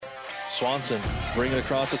Swanson bring it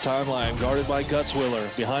across the timeline, guarded by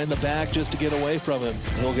Gutzwiller. Behind the back just to get away from him.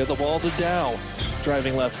 He'll get the ball to Dow.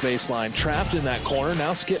 Driving left baseline, trapped in that corner.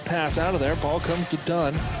 Now skip pass out of there. Ball comes to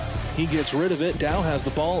Dunn. He gets rid of it. Dow has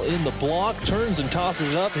the ball in the block, turns and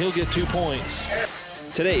tosses it up. He'll get 2 points.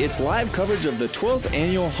 Today, it's live coverage of the 12th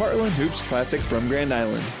annual Heartland Hoops Classic from Grand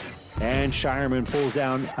Island. And Shireman pulls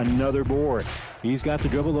down another board. He's got the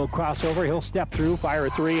dribble, little crossover. He'll step through, fire a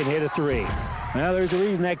three, and hit a three. Now, there's a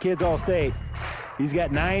reason that kid's All-State. He's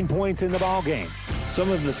got 9 points in the ball game. Some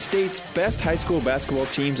of the state's best high school basketball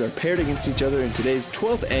teams are paired against each other in today's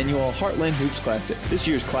 12th annual Heartland Hoops Classic. This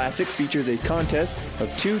year's Classic features a contest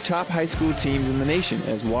of 2 top high school teams in the nation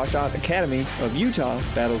as Wasatch Academy of Utah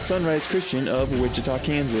battles Sunrise Christian of Wichita,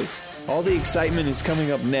 Kansas. All the excitement is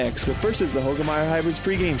coming up next, but first is the Hoegemeyer Hybrids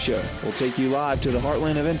pregame show. We'll take you live to the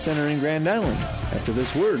Heartland Event Center in Grand Island after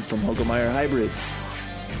this word from Hoegemeyer Hybrids.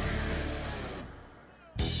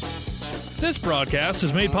 This broadcast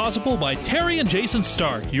is made possible by Terry and Jason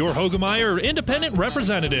Stark, your Hoegemeyer independent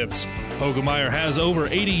representatives. Hoegemeyer has over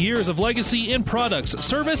 80 years of legacy in products,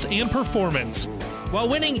 service, and performance. While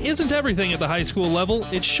winning isn't everything at the high school level,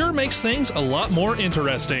 it sure makes things a lot more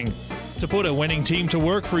interesting. To put a winning team to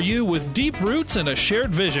work for you with deep roots and a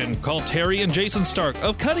shared vision, call Terry and Jason Stark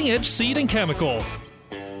of Cutting Edge Seed and Chemical.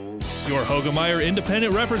 Your Hoegemeyer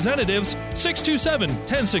independent representatives,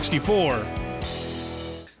 627-1064.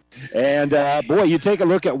 And, boy, you take a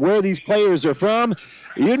look at where these players are from.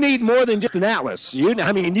 You need more than just an atlas. You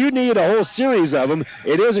need a whole series of them.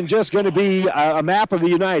 It isn't just going to be a map of the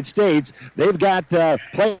United States. They've got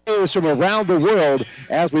players from around the world,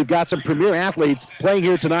 as we've got some premier athletes playing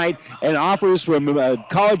here tonight and offers from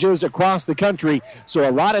colleges across the country. So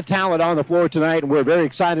a lot of talent on the floor tonight, and we're very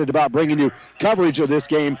excited about bringing you coverage of this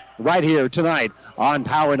game right here tonight on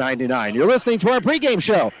Power 99. You're listening to our pregame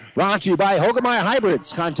show, brought to you by Hoegemeyer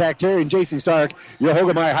Hybrids. Contact Terry and Jason Stark, your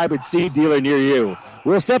Hoegemeyer Hybrid seed dealer near you.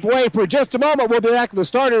 We'll step away for just a moment. We'll be back to the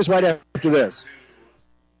starters right after this.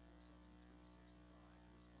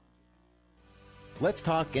 Let's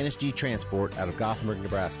talk NSG Transport out of Gothenburg,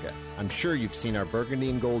 Nebraska. I'm sure you've seen our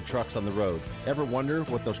burgundy and gold trucks on the road. Ever wonder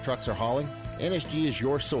what those trucks are hauling? NSG is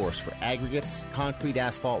your source for aggregates, concrete,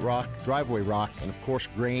 asphalt rock, driveway rock, and of course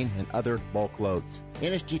grain and other bulk loads.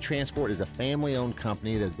 NSG Transport is a family-owned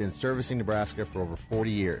company that has been servicing Nebraska for over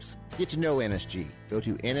 40 years. Get to know NSG. Go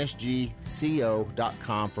to nsgco.com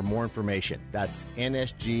for more information. That's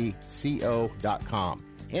nsgco.com.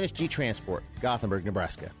 NSG Transport, Gothenburg,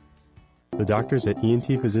 Nebraska. The doctors at ENT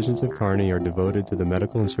Physicians of Kearney are devoted to the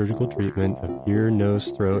medical and surgical treatment of ear,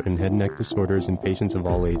 nose, throat, and head and neck disorders in patients of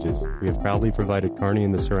all ages. We have proudly provided Kearney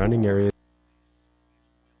and the surrounding area.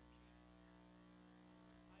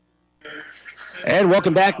 And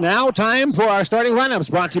welcome back now. Time for our starting lineups,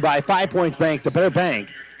 brought to you by 5 Points Bank, the better bank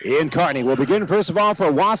in Kearney. We'll begin first of all for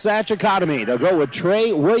Wasatch Academy. They'll go with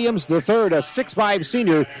Trey Williams III, a 6'5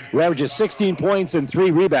 senior who averages 16 points and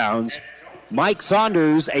 3 rebounds. Mike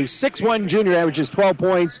Saunders, a 6'1 junior, averages 12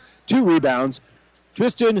 points, 2 rebounds.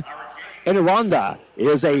 Tristan Enironda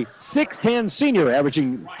is a 6'10 senior,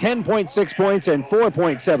 averaging 10.6 points and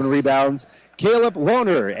 4.7 rebounds. Caleb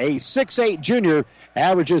Lohner, a 6'8 junior,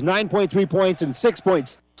 averages 9.3 points and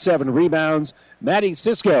 6.7 rebounds. Matty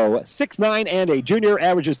Sisko, 6'9 and a junior,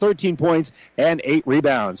 averages 13 points and 8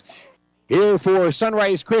 rebounds. Here for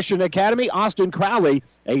Sunrise Christian Academy, Austin Crowley,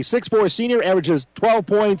 a 6'4 senior, averages 12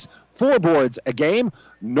 points, 4 boards a game.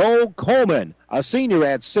 Noel Coleman, a senior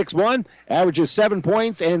at 6'1", averages 7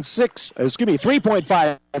 points and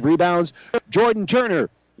 3.5 rebounds. Jordan Turner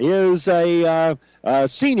is a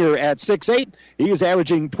senior at 6'8". He is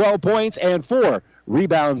averaging 12 points and 4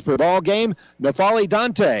 rebounds per ball game. Nafali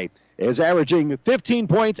Dante is averaging 15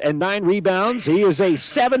 points and 9 rebounds. He is a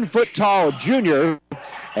 7-foot-tall junior.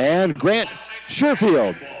 And Grant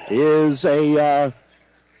Sherfield is a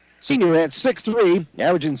senior at 6'3",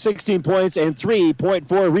 averaging 16 points and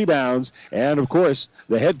 3.4 rebounds. And, of course,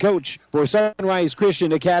 the head coach for Sunrise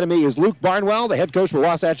Christian Academy is Luke Barnwell. The head coach for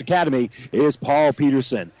Wasatch Academy is Paul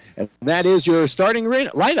Peterson. And that is your starting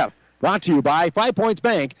lineup, brought to you by 5 Points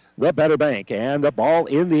Bank, the better bank. And the ball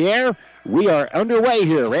in the air. We are underway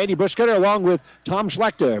here. Randy Bushcutter along with Tom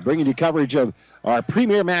Schlechter bringing you coverage of our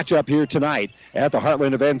premier matchup here tonight at the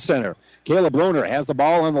Heartland Event Center. Caleb Lohner has the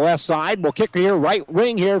ball on the left side. We'll kick here, right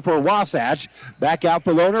wing here for Wasatch. Back out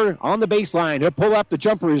for Lohner on the baseline. He'll pull up. The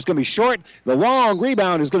jumper is going to be short. The long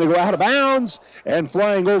rebound is going to go out of bounds. And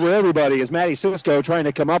flying over everybody is Matty Sisko trying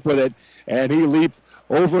to come up with it. And he leaped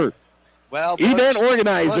over event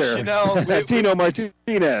organizer, Tino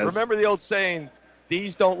Martinez. Remember the old saying,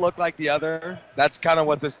 these don't look like the other, that's kind of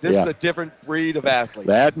what this is a different breed of athlete.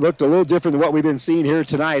 That looked a little different than what we've been seeing here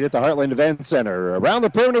tonight at the Heartland Event Center. Around the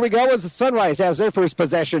perimeter we go as the Sunrise has their first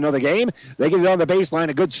possession of the game. They get it on the baseline,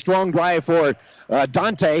 a good strong drive for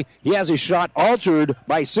Dante. He has his shot altered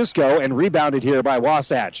by Cisco and rebounded here by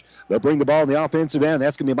Wasatch. They'll bring the ball in the offensive end.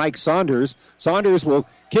 That's going to be Mike Saunders. Saunders will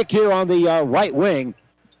kick here on the right wing.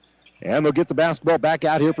 And they'll get the basketball back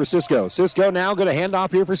out here for Cisco. Cisco now going to hand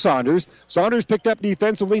off here for Saunders. Saunders picked up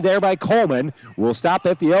defensively there by Coleman. Will stop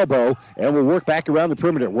at the elbow and will work back around the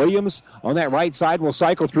perimeter. Williams on that right side will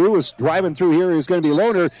cycle through. Is driving through here is going to be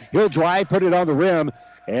Lohner. He'll drive, put it on the rim,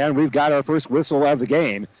 and we've got our first whistle of the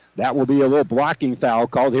game. That will be a little blocking foul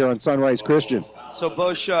called here on Sunrise Christian. So,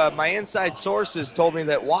 Bush, my inside sources told me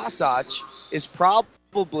that Wasatch is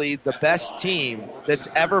probably the best team that's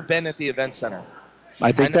ever been at the event center.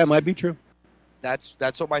 I think that might be true. That's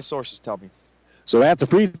what my sources tell me. So at the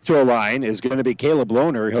free throw line is going to be Caleb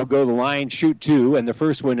Lohner. He'll go to the line, shoot two, and the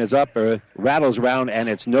first one is up, rattles around, and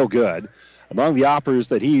it's no good. Among the offers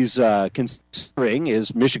that he's considering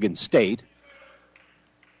is Michigan State.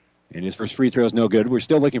 And his first free throw is no good. We're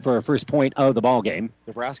still looking for our first point of the ball game.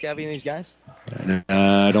 Nebraska have any of these guys?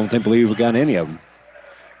 I don't believe we've got any of them.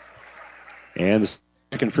 And the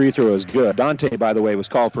second free throw is good. Dante, by the way, was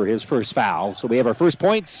called for his first foul. So we have our first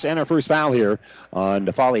points and our first foul here on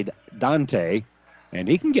Defali Dante. And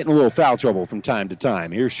he can get in a little foul trouble from time to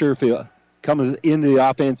time. Here's Sherfield comes into the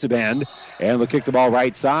offensive end, and they'll kick the ball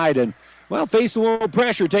right side. And, well, face a little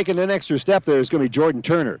pressure, taking an extra step there is going to be Jordan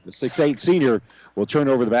Turner. The 6'8 senior will turn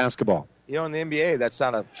over the basketball. You know, in the NBA, that's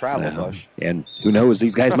not a travel, Bush. And who knows,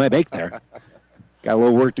 these guys might make there. Got a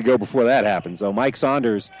little work to go before that happens. So Mike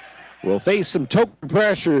Saunders will face some token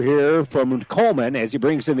pressure here from Coleman as he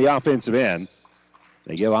brings in the offensive end.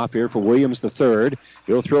 They give off here for Williams the third.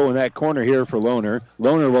 He'll throw in that corner here for Lohner.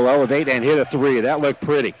 Lohner will elevate and hit a three. That looked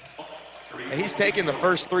pretty. He's taking the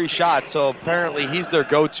first three shots, so apparently he's their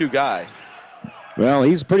go-to guy. Well,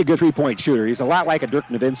 he's a pretty good three-point shooter. He's a lot like a Dirk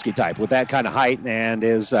Nowitzki type with that kind of height and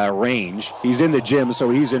his range. He's in the gym, so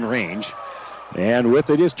he's in range. And with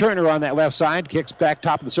it is Turner on that left side. Kicks back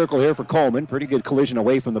top of the circle here for Coleman. Pretty good collision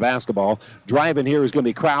away from the basketball. Driving here is going to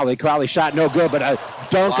be Crowley. Crowley shot no good, but a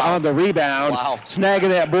dunk on the rebound. Wow. Snagging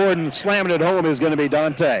that board and slamming it home is going to be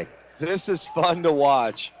Dante. This is fun to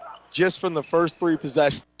watch. Just from the first three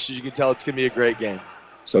possessions, you can tell it's going to be a great game.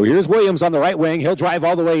 So here's Williams on the right wing. He'll drive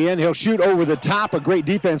all the way in. He'll shoot over the top. A great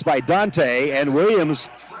defense by Dante. And Williams,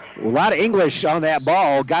 a lot of English on that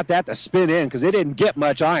ball, got that to spin in because it didn't get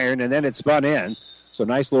much iron, and then it spun in. So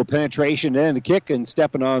nice little penetration in the kick and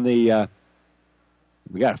stepping on the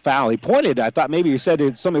we got a foul. He pointed. I thought maybe he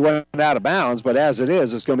said somebody went out of bounds, but as it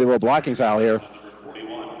is, it's going to be a little blocking foul here.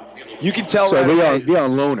 You can tell so right away. Be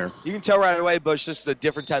on Lohner. You can tell right away, Bush, this is a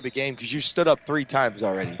different type of game because you stood up 3 times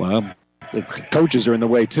already. Well, the coaches are in the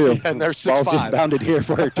way, too. Yeah, and they're 6'5". Ball's inbounded here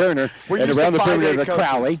for Turner. And around the perimeter,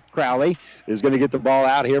 Crowley is going to get the ball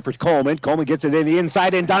out here for Coleman. Coleman gets it in the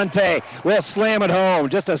inside, and Dante will slam it home.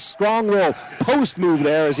 Just a strong little post move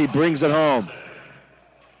there as he brings it home.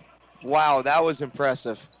 Wow, that was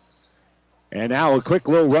impressive. And now a quick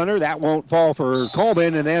little runner. That won't fall for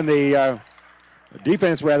Coleman. And then the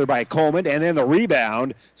defense, rather, by Coleman. And then the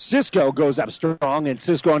rebound. Cisco goes up strong, and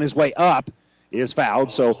Cisco on his way up is fouled,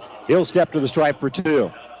 so he'll step to the stripe for 2.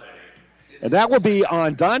 And that will be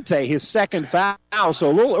on Dante, his second foul. So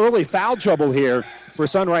a little early foul trouble here for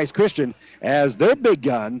Sunrise Christian as their big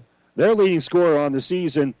gun, their leading scorer on the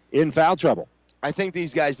season, in foul trouble. I think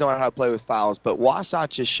these guys know how to play with fouls, but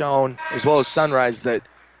Wasatch has shown, as well as Sunrise, that,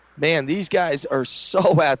 man, these guys are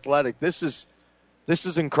so athletic. This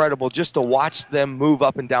is incredible just to watch them move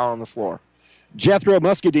up and down on the floor. Jethro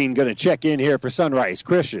Muscadine going to check in here for Sunrise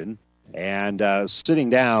Christian. And sitting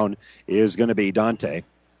down is going to be Dante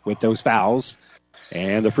with those fouls.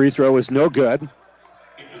 And the free throw is no good.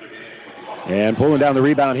 And pulling down the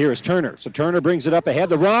rebound here is Turner. So Turner brings it up ahead.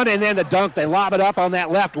 The run and then the dunk. They lob it up on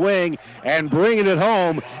that left wing. And bringing it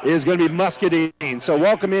home is going to be Muscadine. So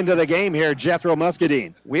welcome into the game here, Jethro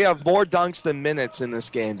Muscadine. We have more dunks than minutes in this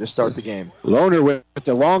game to start the game. Lohner with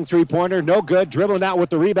the long three-pointer. No good. Dribbling out with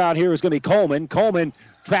the rebound here is going to be Coleman. Coleman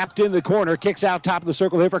trapped in the corner, kicks out top of the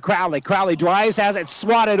circle here for Crowley. Crowley drives, has it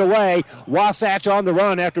swatted away. Wasatch on the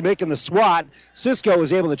run after making the swat. Cisco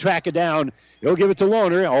is able to track it down. He'll give it to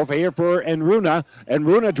Lohner over here for Enruna.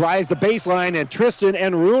 Enruna drives the baseline, and Tristan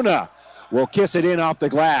Enruna will kiss it in off the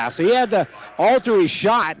glass. He had to alter his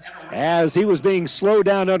shot as he was being slowed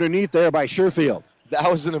down underneath there by Sherfield.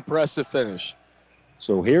 That was an impressive finish.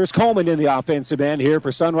 So here's Coleman in the offensive end here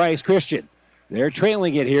for Sunrise Christian. They're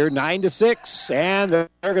trailing it here 9-6, and they're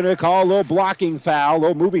going to call a little blocking foul, a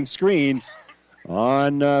little moving screen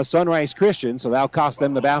on Sunrise Christian, so that'll cost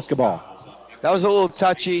them the basketball. That was a little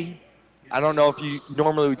touchy. I don't know if you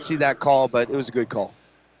normally would see that call, but it was a good call.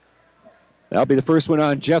 That'll be the first one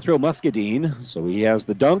on Jethro Muscadine. So he has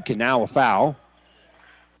the dunk and now a foul.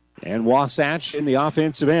 And Wasatch in the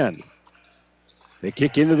offensive end. They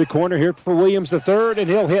kick into the corner here for Williams the third, and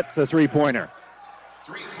he'll hit the three-pointer.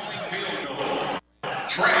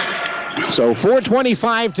 So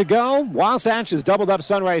 4:25 to go. Wasatch has doubled up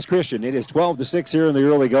Sunrise Christian. It is 12-6 here in the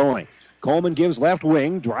early going. Coleman gives left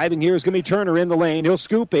wing. Driving here is going to be Turner in the lane. He'll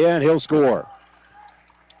scoop in. He'll score.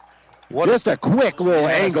 Just a quick little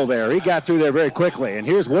angle there. He got through there very quickly. And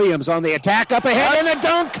here's Williams on the attack up ahead and a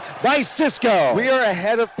dunk by Cisco. We are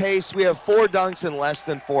ahead of pace. We have 4 dunks in less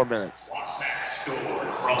than 4 minutes.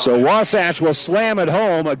 So Wasatch will slam it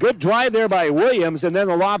home. A good drive there by Williams, and then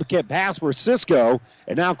the lob kick pass for Cisco.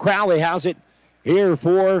 And now Crowley has it here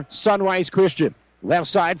for Sunrise Christian. Left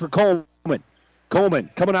side for Coleman.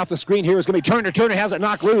 Coleman coming off the screen here is going to be Turner. Turner has it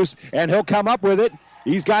knocked loose, and he'll come up with it.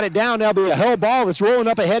 He's got it down. There'll be a held ball that's rolling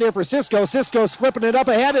up ahead here for Cisco. Cisco's flipping it up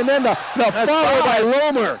ahead, and then the follow by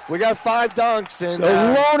Romer. We got 5 dunks. And, so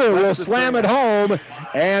Romer will slam it home,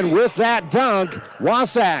 and with that dunk,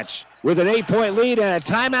 Wasatch with an 8-point lead and a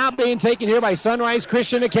timeout being taken here by Sunrise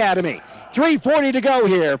Christian Academy. 3:40 to go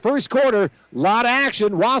here. First quarter, lot of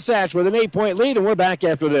action. Wasatch with an 8-point lead, and we're back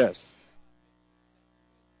after this.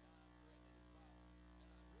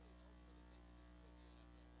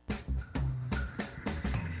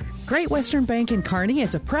 Great Western Bank in Kearney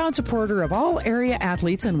is a proud supporter of all area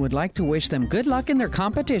athletes and would like to wish them good luck in their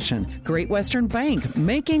competition. Great Western Bank,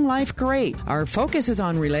 making life great. Our focus is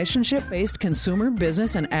on relationship-based consumer,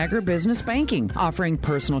 business, and agribusiness banking, offering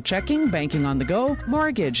personal checking, banking on the go,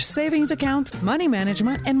 mortgage, savings accounts, money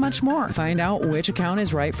management, and much more. Find out which account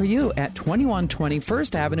is right for you at 2120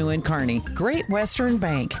 First Avenue in Kearney. Great Western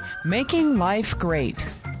Bank, making life great.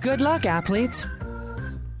 Good luck, athletes.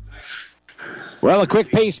 Well, a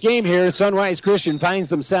quick-paced game here. Sunrise Christian finds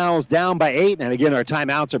themselves down by 8. And again, our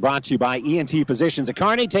timeouts are brought to you by ENT Physicians at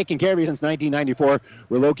Kearney, taking care of you since 1994.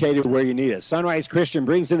 We're located where you need us. Sunrise Christian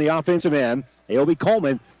brings in the offensive end. A.O.B.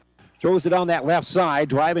 Coleman throws it on that left side.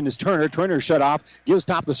 Driving is Turner. Turner shut off. Gives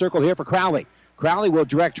top of the circle here for Crowley. Crowley will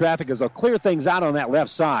direct traffic as they'll clear things out on that left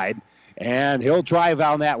side. And he'll drive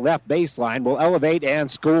on that left baseline. Will elevate and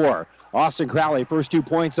score. Austin Crowley, first 2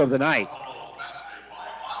 points of the night.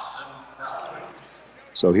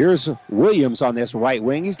 So here's Williams on this right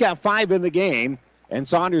wing. He's got 5 in the game, and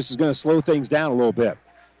Saunders is going to slow things down a little bit.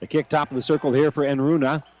 The kick top of the circle here for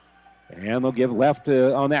Enruna, and they'll give left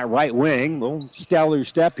on that right wing. Little stellar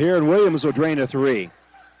step here, and Williams will drain a 3.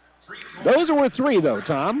 Those are worth 3, though,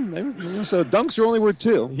 Tom. So dunks are only worth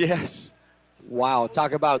 2. Yes. Wow,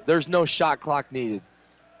 talk about there's no shot clock needed.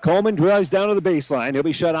 Coleman drives down to the baseline. He'll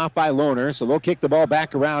be shut off by Lohner, so they'll kick the ball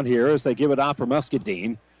back around here as they give it off for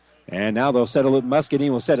Muscadine. And now they'll settle it.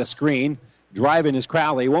 Muscadine will set a screen. Driving is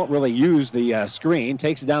Crowley. Won't really use the screen.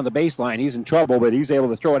 Takes it down the baseline. He's in trouble, but he's able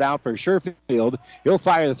to throw it out for Sherfield. He'll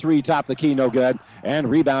fire the 3 top of the key, no good. And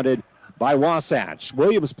rebounded by Wasatch.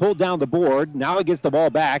 Williams pulled down the board. Now he gets the ball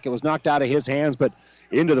back. It was knocked out of his hands, but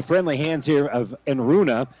into the friendly hands here of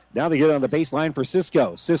Enruna. Now they get it on the baseline for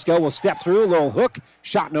Cisco. Cisco will step through. A little hook.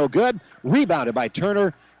 Shot no good. Rebounded by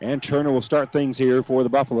Turner. And Turner will start things here for the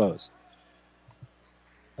Buffaloes.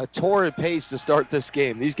 A torrid pace to start this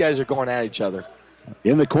game. These guys are going at each other.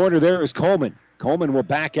 In the corner there is Coleman. Coleman will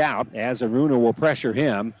back out as Aruna will pressure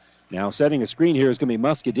him. Now setting a screen here is going to be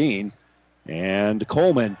Muscadine. And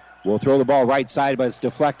Coleman will throw the ball right side, but it's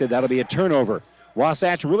deflected. That'll be a turnover.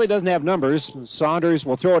 Wasatch really doesn't have numbers. Saunders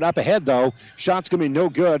will throw it up ahead, though. Shot's going to be no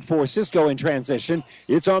good for Cisco in transition.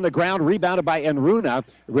 It's on the ground, rebounded by Enruna.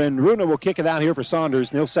 Enruna will kick it out here for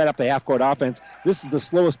Saunders, and he'll set up the half-court offense. This is the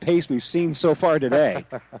slowest pace we've seen so far today.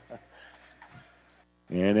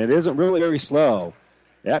 And it isn't really very slow.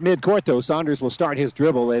 At midcourt, though, Saunders will start his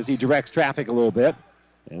dribble as he directs traffic a little bit.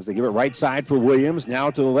 As they give it right side for Williams.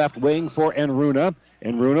 Now to the left wing for Enruna.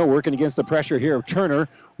 Enruna working against the pressure here of Turner.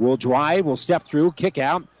 Will drive, will step through, kick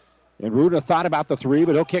out. Enruna thought about the 3,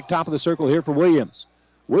 but he'll kick top of the circle here for Williams.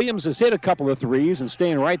 Williams has hit a couple of 3s, and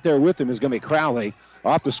staying right there with him is going to be Crowley.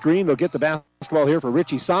 Off the screen, they'll get the basketball here for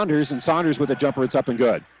Richie Saunders, and Saunders with a jumper. It's up and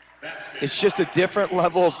good. It's just a different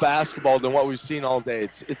level of basketball than what we've seen all day.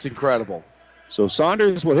 It's incredible. So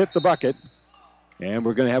Saunders will hit the bucket, and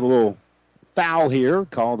we're going to have a little foul here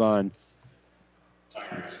called on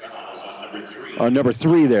number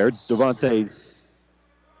 3 there, Devontae.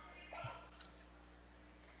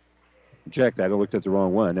 Check that. I looked at the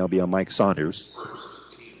wrong one. That'll be on Mike Saunders.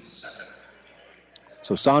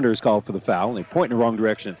 So Saunders called for the foul. They point in the wrong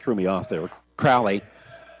direction. It threw me off there. Crowley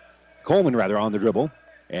Coleman on the dribble.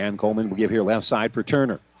 And Coleman will give here left side for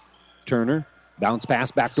Turner. Turner, bounce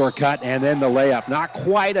pass, backdoor cut, and then the layup. Not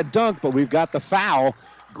quite a dunk, but we've got the foul.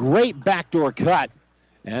 Great backdoor cut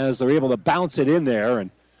as they're able to bounce it in there. And,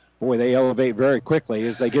 boy, they elevate very quickly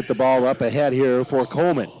as they get the ball up ahead here for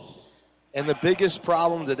Coleman. And the biggest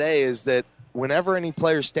problem today is that whenever any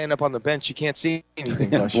players stand up on the bench, you can't see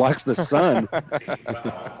anything. It blocks the sun.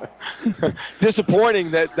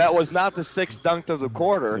 Disappointing that was not the sixth dunk of the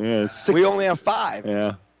quarter. Yeah, we only have 5.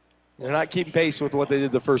 Yeah. They're not keeping pace with what they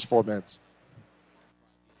did the first 4 minutes.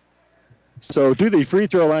 So to the free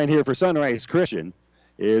throw line here for Sunrise Christian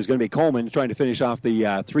is going to be Coleman trying to finish off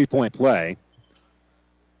the three-point play.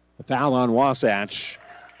 The foul on Wasatch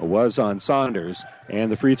was on Saunders,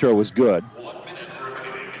 and the free throw was good.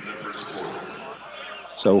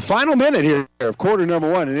 So final minute here of quarter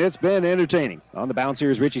number 1, and it's been entertaining. On the bounce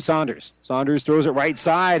here is Richie Saunders. Saunders throws it right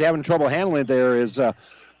side. Having trouble handling it there is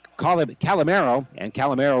Calamero, and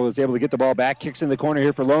Calamero is able to get the ball back. Kicks in the corner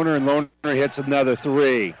here for Lohner, and Lohner hits another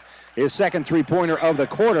 3. His second three-pointer of the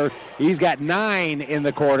quarter. He's got 9 in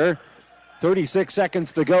the quarter. 36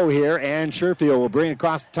 seconds to go here, and Sherfield will bring it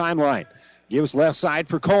across the timeline. Gives left side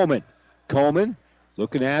for Coleman. Coleman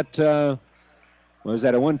looking at, was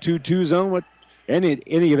that a 1-2-2 zone? In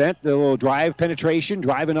any event, the little drive penetration,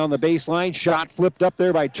 driving on the baseline, shot flipped up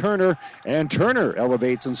there by Turner, and Turner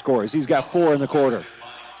elevates and scores. He's got 4 in the quarter.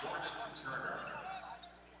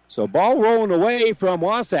 So ball rolling away from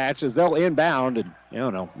Wasatch as they'll inbound, and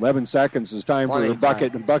 11 seconds is time for a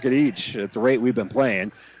bucket each at the rate we've been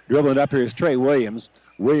playing. Dribbling up here is Trey Williams.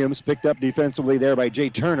 Williams picked up defensively there by Jay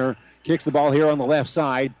Turner. Kicks the ball here on the left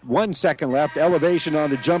side. 1 second left. Elevation on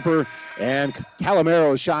the jumper. And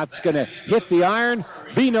Calamero's shot's going to hit the iron.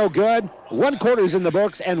 Be no good. 1 quarter's in the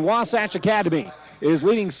books. And Wasatch Academy is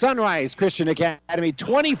leading Sunrise Christian Academy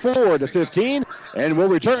 24-15. And we'll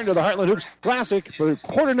return to the Heartland Hoops Classic for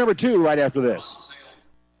quarter number 2 right after this.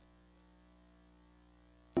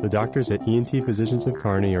 The doctors at ENT Physicians of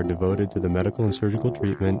Kearney are devoted to the medical and surgical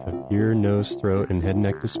treatment of ear, nose, throat, and head and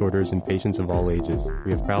neck disorders in patients of all ages.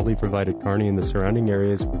 We have proudly provided Kearney and the surrounding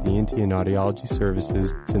areas with ENT and audiology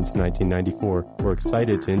services since 1994. We're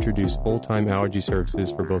excited to introduce full-time allergy services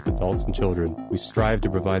for both adults and children. We strive to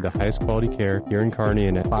provide the highest quality care here in Kearney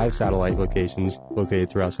and at 5 satellite locations located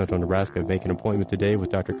throughout central Nebraska. Make an appointment today with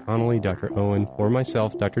Dr. Connolly, Dr. Owen, or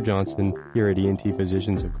myself, Dr. Johnson, here at ENT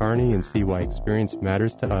Physicians of Kearney, and see why experience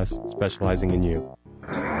matters to us, specializing in you.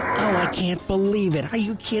 Oh, I can't believe it. Are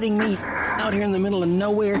you kidding me? Out here in the middle of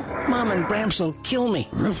nowhere, Mom and Bramps will kill me.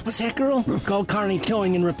 What's that, girl? Call Kearney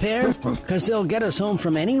Towing and Repair? Because they'll get us home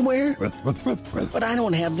from anywhere? But I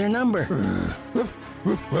don't have their number.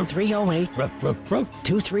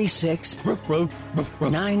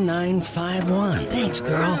 308-236-9951. Thanks,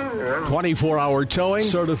 girl. 24-hour towing,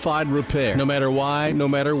 certified repair. No matter why, no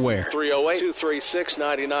matter where.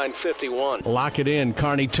 308-236-9951. Lock it in,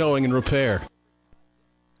 Kearney Towing and Repair.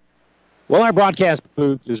 Well, our broadcast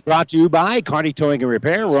booth is brought to you by Kearney Towing and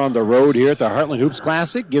Repair. We're on the road here at the Heartland Hoops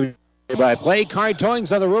Classic. Given by play, Kearney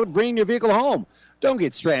Towing's on the road, bringing your vehicle home. Don't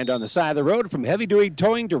get stranded on the side of the road. From heavy-duty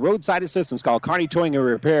towing to roadside assistance, call Kearney Towing and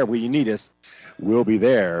Repair where you need us. We'll be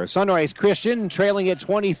there. Sunrise Christian trailing at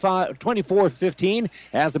 24-15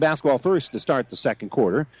 has the basketball first to start the second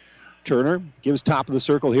quarter. Turner gives top of the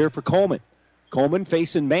circle here for Coleman. Coleman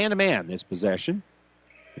facing man-to-man this possession.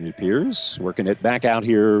 It appears working it back out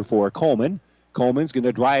here for Coleman. Coleman's going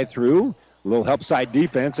to drive through. A little help side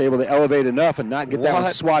defense, able to elevate enough and not get that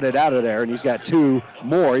one swatted out of there. And he's got 2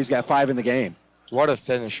 more. He's got 5 in the game. What a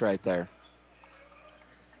finish right there.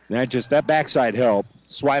 That backside help,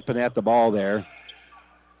 swiping at the ball there,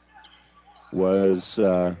 was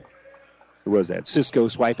that Cisco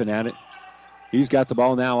swiping at it. He's got the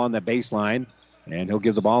ball now on the baseline, and he'll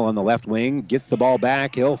give the ball on the left wing, gets the ball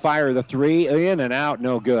back. He'll fire the 3 in and out,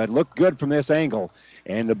 no good. Looked good from this angle,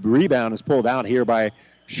 and the rebound is pulled out here by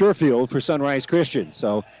Sherfield for Sunrise Christian.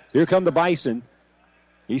 So here come the Bison.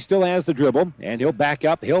 He still has the dribble, and he'll back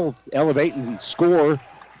up. He'll elevate and score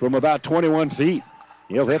from about 21 feet.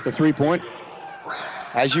 He'll hit the 3-point.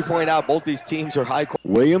 As you point out, both these teams are high.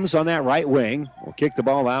 Williams on that right wing will kick the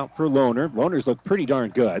ball out for Lohner. Lohner's look pretty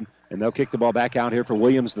darn good, and they'll kick the ball back out here for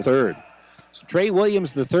Williams III. So Trey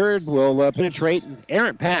Williams III will penetrate an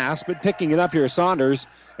errant pass, but picking it up here is Saunders,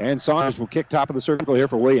 and Saunders will kick top of the circle here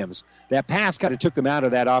for Williams. That pass kind of took them out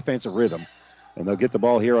of that offensive rhythm, and they'll get the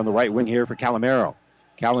ball here on the right wing here for Calamero.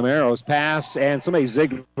 Calamero's pass, and somebody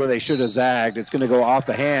zigged where they should have zagged. It's going to go off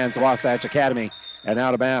the hands of Wasatch Academy and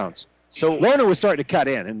out of bounds. So Lohner was starting to cut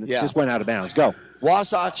in, and just went out of bounds. Go.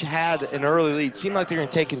 Wasatch had an early lead. Seemed like they're going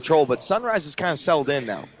to take control, but Sunrise is kind of settled in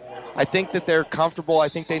now. I think that they're comfortable. I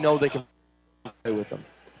think they know they can play with them.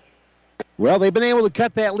 Well, they've been able to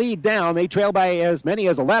cut that lead down. They trail by as many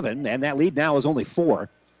as 11, and that lead now is only 4.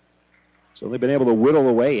 So they've been able to whittle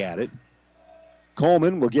away at it.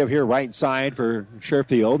 Coleman will give here right side for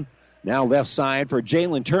Sherfield. Now left side for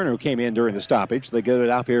Jalen Turner, who came in during the stoppage. They get it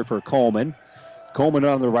out here for Coleman. Coleman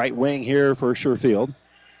on the right wing here for Sherfield.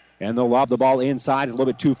 And they'll lob the ball inside. It's a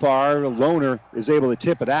little bit too far. Lohner is able to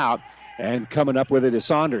tip it out. And coming up with it is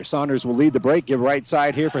Saunders. Saunders will lead the break, give right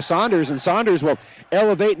side here for Saunders. And Saunders will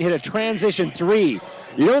elevate and hit a transition 3.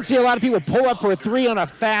 You don't see a lot of people pull up for a 3 on a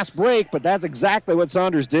fast break, but that's exactly what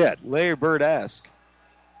Saunders did. Larry Bird-esque.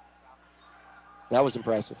 That was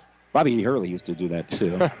impressive. Bobby Hurley used to do that,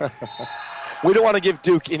 too. We don't want to give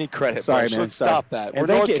Duke any credit. Sorry, Bush. man. Let's sorry. stop that. And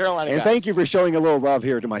We're North Carolina and guys. thank you for showing a little love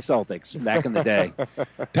here to my Celtics back in the day.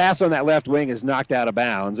 Pass on that left wing is knocked out of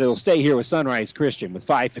bounds. It'll stay here with Sunrise Christian with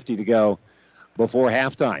 5:50 to go before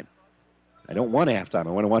halftime. I don't want halftime.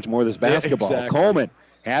 I want to watch more of this basketball. Yeah, exactly. Coleman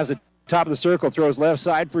has the top of the circle, throws left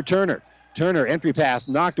side for Turner. Turner, entry pass,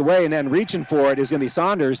 knocked away, and then reaching for it is going to be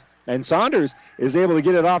Saunders. And Saunders is able to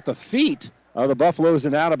get it off the feet of the Buffaloes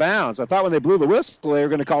and out of bounds. I thought when they blew the whistle, they were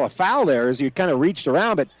going to call a foul there as he kind of reached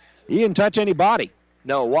around, but he didn't touch any body.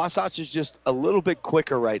 No, Wasatch is just a little bit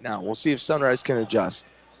quicker right now. We'll see if Sunrise can adjust.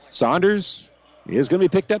 Saunders is going to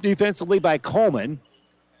be picked up defensively by Coleman.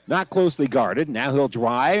 Not closely guarded. Now he'll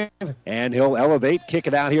drive, and he'll elevate, kick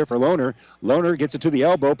it out here for Lohner. Lohner gets it to the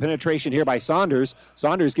elbow. Penetration here by Saunders.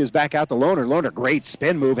 Saunders gives back out to Lohner. Lohner, great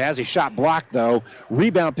spin move. Has his shot blocked, though.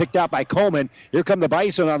 Rebound picked out by Coleman. Here come the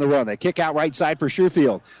Bison on the run. They kick out right side for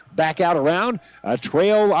Sherfield. Back out around. A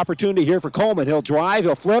trail opportunity here for Coleman. He'll drive.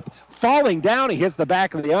 He'll flip. Falling down, he hits the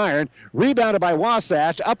back of the iron. Rebounded by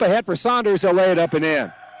Wasatch. Up ahead for Saunders. He'll lay it up and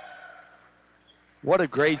in. What a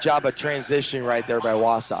great job of transitioning right there by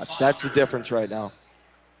Wasatch. That's the difference right now.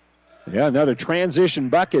 Yeah, another transition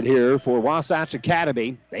bucket here for Wasatch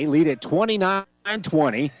Academy. They lead at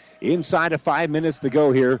 29-20. Inside of 5 minutes to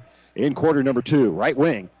go here in quarter number 2. Right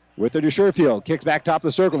wing with it to Sherfield. Kicks back top of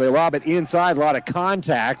the circle. They lob it inside. A lot of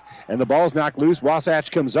contact, and the ball's knocked loose.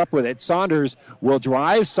 Wasatch comes up with it. Saunders will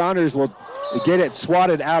drive. Saunders will get it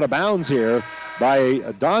swatted out of bounds here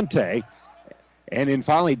by Dante. And then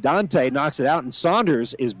finally, Dante knocks it out, and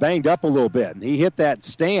Saunders is banged up a little bit. He hit that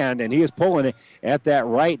stand, and he is pulling it at that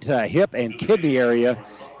right hip and kidney area.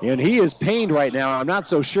 And he is pained right now. I'm not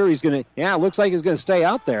so sure he's going to, it looks like he's going to stay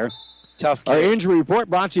out there. Tough game. Our injury report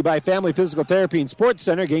brought to you by Family Physical Therapy and Sports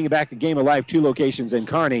Center, getting back the game of life, 2 locations in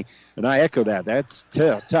Kearney. And I echo that. That's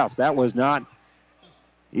tough. That was not,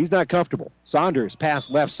 he's not comfortable. Saunders pass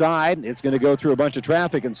left side. It's going to go through a bunch of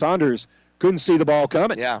traffic, and Saunders couldn't see the ball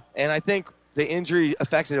coming. Yeah, and I think the injury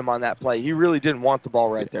affected him on that play. He really didn't want the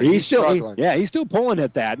ball right there. He's still struggling. He's still pulling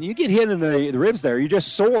at that. And you get hit in the ribs there, you're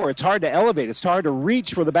just sore. It's hard to elevate. It's hard to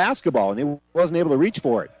reach for the basketball, and he wasn't able to reach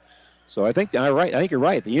for it. So I think you're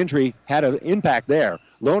right. The injury had an impact there.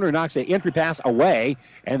 Lohner knocks the entry pass away,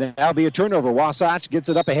 and then that'll be a turnover. Wasatch gets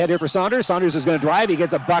it up ahead here for Saunders. Saunders is going to drive. He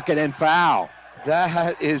gets a bucket and foul.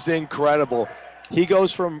 That is incredible. He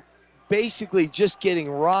goes from basically just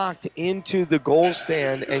getting rocked into the goal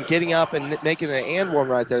stand and getting up and making an and one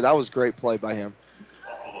right there. That was a great play by him.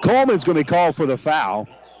 Coleman's going to be called for the foul.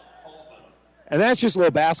 And that's just a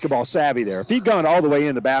little basketball savvy there. If he'd gone all the way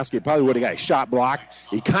in the basket, he probably would have got a shot blocked.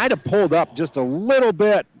 He kind of pulled up just a little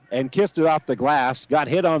bit and kissed it off the glass, got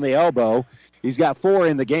hit on the elbow. He's got 4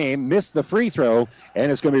 in the game, missed the free throw,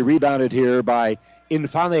 and it's going to be rebounded here by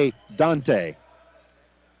Infante Dante.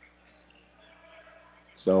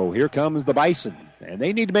 So here comes the Bison, and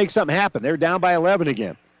they need to make something happen. They're down by 11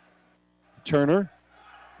 again. Turner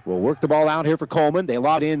will work the ball out here for Coleman. They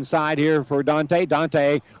lob it inside here for Dante.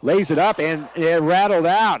 Dante lays it up, and it rattled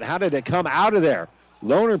out. How did it come out of there?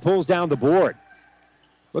 Lohner pulls down the board.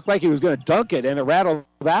 Looked like he was going to dunk it, and it rattled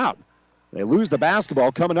out. They lose the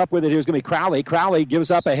basketball. Coming up with it is going to be Crowley. Crowley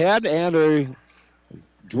gives up ahead, and a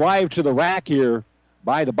drive to the rack here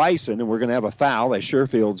by the Bison, and we're going to have a foul as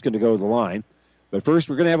Sherfield's going to go to the line. But first,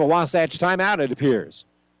 we're going to have a Wasatch timeout, it appears.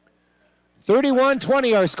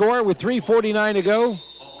 31-20 our score with 3:49 to go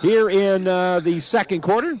here in the second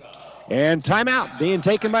quarter. And timeout being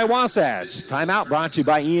taken by Wasatch. Timeout brought to you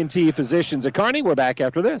by ENT Physicians at Kearney. We're back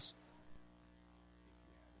after this.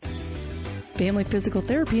 Family Physical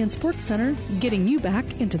Therapy and Sports Center, getting you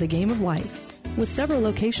back into the game of life. With several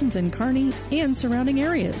locations in Kearney and surrounding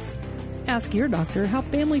areas. Ask your doctor how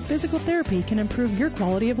Family Physical Therapy can improve your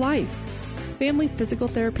quality of life. Family Physical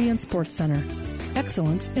Therapy and Sports Center.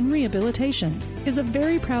 Excellence in Rehabilitation is a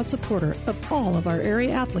very proud supporter of all of our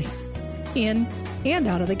area athletes, in and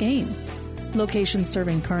out of the game. Locations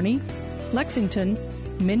serving Kearney, Lexington,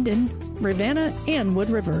 Minden, Ravenna, and Wood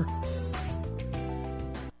River.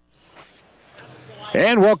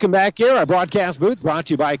 And welcome back here. Our broadcast booth brought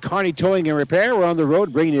to you by Kearney Towing and Repair. We're on the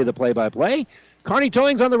road bringing you the play-by-play. Kearney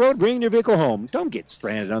Towing's on the road bringing your vehicle home. Don't get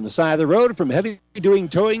stranded on the side of the road. From heavy-duty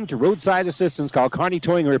towing to roadside assistance, call Kearney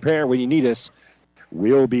Towing and Repair when you need us.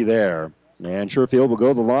 We'll be there. And Sherfield will go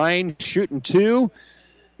to the line, shooting 2.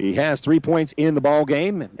 He has 3 points in the ball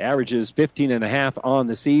game, averages 15.5 on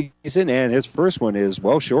the season, and his first one is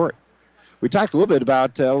well short. We talked a little bit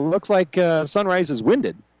about, looks like Sunrise is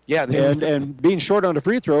winded. Yeah, and being short on the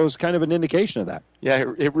free throw is kind of an indication of that.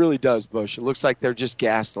 Yeah, it really does, Bush. It looks like they're just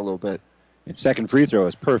gassed a little bit. And second free throw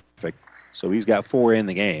is perfect, so he's got 4 in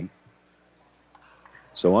the game.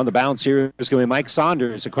 So on the bounce here is going to be Mike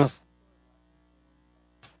Saunders across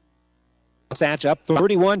Wasatch up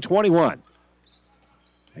 31-21.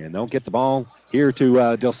 And they'll get the ball here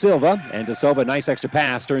to Del Silva, and Del Silva, nice extra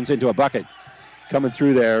pass, turns into a bucket. Coming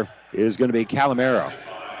through there is going to be Calamero.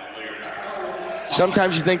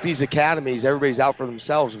 Sometimes you think these academies, everybody's out for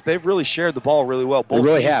themselves, but they've really shared the ball really well. Both they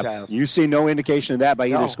really teams have. You see no indication of that by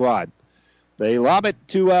either squad. They lob it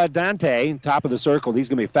to Dante, top of the circle. He's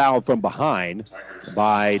going to be fouled from behind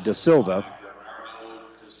by De Silva.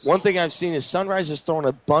 One thing I've seen is Sunrise has thrown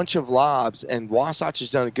a bunch of lobs, and Wasatch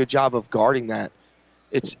has done a good job of guarding that.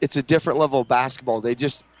 It's a different level of basketball. They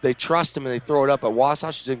trust him and they throw it up, but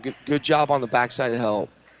Wasatch did a good job on the backside of help.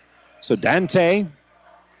 So Dante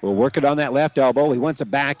will work it on that left elbow. He wants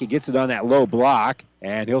it back. He gets it on that low block,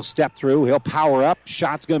 and he'll step through. He'll power up.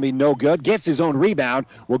 Shot's going to be no good. Gets his own rebound.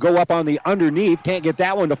 Will go up on the underneath. Can't get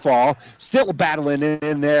that one to fall. Still battling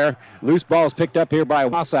in there. Loose ball is picked up here by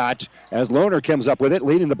Wasatch as Lohner comes up with it.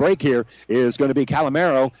 Leading the break here is going to be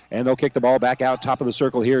Calamero, and they'll kick the ball back out top of the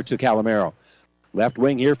circle here to Calamero. Left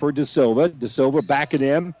wing here for De Silva. De Silva backing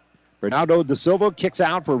in. Bernardo De Silva kicks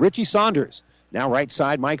out for Richie Saunders. Now right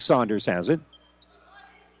side, Mike Saunders has it.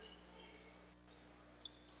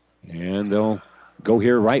 And they'll go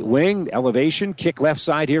here right wing, elevation, kick left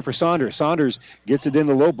side here for Saunders. Saunders gets it in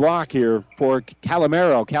the low block here for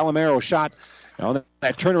Calamero. Calamero shot on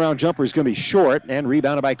that turnaround jumper is going to be short and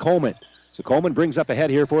rebounded by Coleman. So Coleman brings up ahead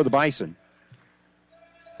here for the Bison.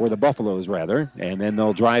 For the Buffaloes, rather. And then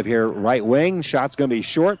they'll drive here right wing. Shot's going to be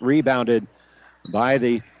short, rebounded by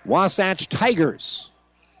the Wasatch Tigers.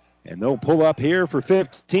 And they'll pull up here for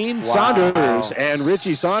 15. Wow. Saunders and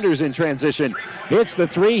Richie Saunders in transition. Hits the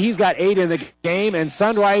 3. He's got 8 in the game, and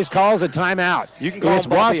Sunrise calls a timeout. You can call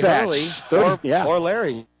Wasatch or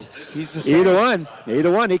Larry. He's the same.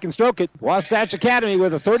 Either one. He can stroke it. Wasatch Academy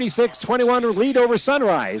with a 36-21 lead over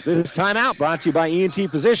Sunrise. This timeout brought to you by E&T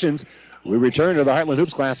Positions. We return to the Heartland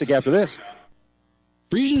Hoops Classic after this.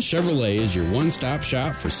 Friesen Chevrolet is your one-stop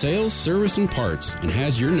shop for sales, service, and parts, and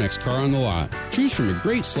has your next car on the lot. Choose from a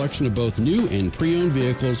great selection of both new and pre-owned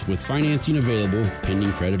vehicles with financing available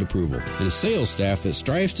pending credit approval, and a sales staff that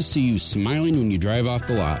strives to see you smiling when you drive off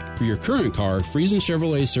the lot. For your current car, Friesen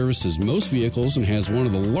Chevrolet services most vehicles and has one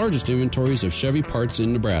of the largest inventories of Chevy parts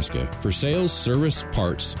in Nebraska. For sales, service,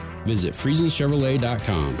 parts, visit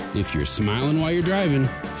FriesenChevrolet.com. If you're smiling while you're driving,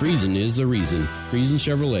 Friesen is the reason. Friesen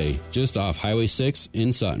Chevrolet, just off Highway 6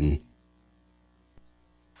 in Sutton.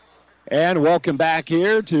 And welcome back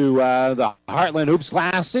here to the Heartland Hoops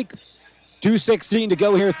Classic. 2:16 to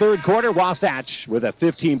go here, third quarter. Wasatch with a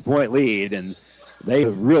 15-point lead, and they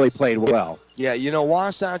have really played well. Yeah,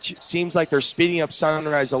 Wasatch seems like they're speeding up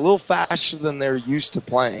Sunrise a little faster than they're used to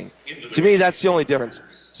playing. To me, that's the only difference.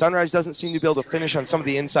 Sunrise doesn't seem to be able to finish on some of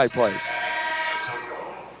the inside plays.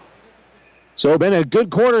 So been a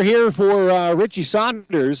good quarter here for Richie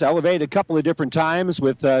Saunders. Elevated a couple of different times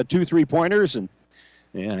with 2 3-pointers, and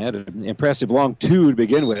had an impressive long 2 to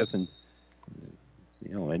begin with. And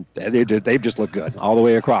and they've just looked good all the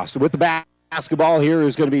way across. With the basketball here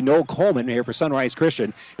is going to be Noel Coleman here for Sunrise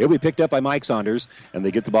Christian. It'll be picked up by Mike Saunders, and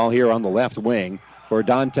they get the ball here on the left wing for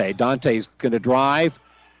Dante. Dante's going to drive.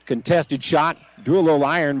 Contested shot, drew a little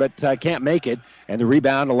iron, but can't make it. And the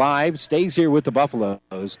rebound alive, stays here with the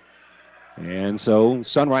Buffaloes. And so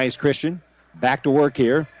Sunrise Christian back to work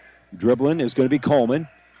here. Dribbling is going to be Coleman.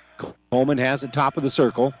 Coleman has the top of the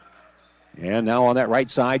circle. And now on that right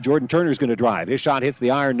side, Jordan Turner's going to drive. His shot hits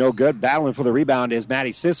the iron, no good. Battling for the rebound is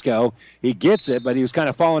Matty Cisco. He gets it, but he was kind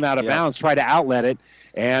of falling out of bounds, tried to outlet it,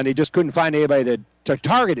 and he just couldn't find anybody to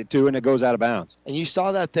target it to, and it goes out of bounds. And you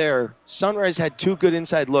saw that there. Sunrise had 2 good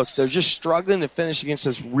inside looks. They're just struggling to finish against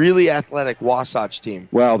this really athletic Wasatch team.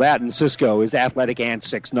 Well, that and Cisco is athletic and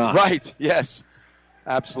 6'9". Right, yes,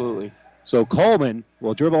 absolutely. So Coleman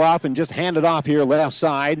will dribble off and just hand it off here left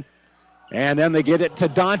side. And then they get it to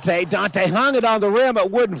Dante. Dante hung it on the rim. It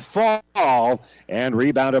wouldn't fall. And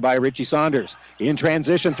rebounded by Richie Saunders. In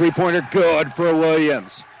transition, three-pointer, good for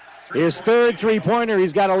Williams. His third three-pointer.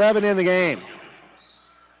 He's got 11 in the game.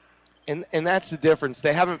 And that's the difference.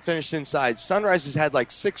 They haven't finished inside. Sunrise has had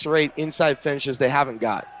like 6 or 8 inside finishes they haven't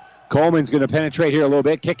got. Coleman's going to penetrate here a little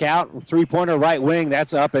bit. Kick out, three-pointer right wing.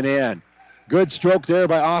 That's up and in. Good stroke there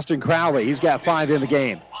by Austin Crowley. He's got 5 in the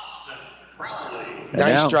game.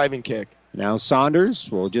 Nice driving kick. Now Saunders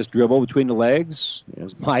will just dribble between the legs.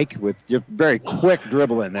 There's Mike with just very quick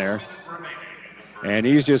dribble in there. And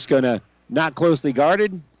he's just going to, not closely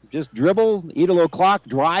guarded, just dribble, eat a little clock,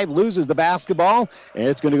 drive, loses the basketball, and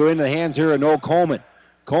it's going to go into the hands here of Noel Coleman.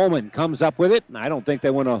 Coleman comes up with it. I don't think they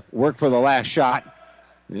want to work for the last shot.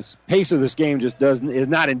 The pace of this game just is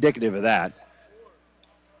not indicative of that.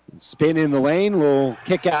 Spin in the lane, little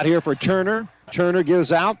kick out here for Turner. Turner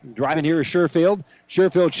gives out. Driving here is Sherfield.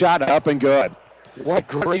 Sherfield shot up and good. What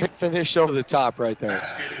great finish over the top right there.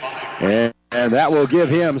 And that will give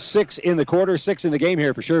him 6 in the quarter, 6 in the game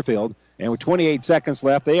here for Sherfield. And with 28 seconds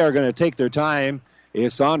left, they are going to take their time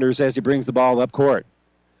as Saunders as he brings the ball up court.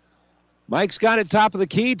 Mike's got it top of the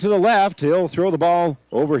key to the left. He'll throw the ball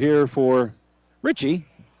over here for Richie.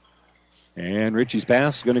 And Richie's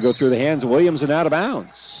pass is going to go through the hands of Williams and out of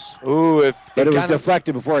bounds. Ooh, but it was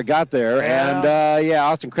deflected before it got there. Yeah. And,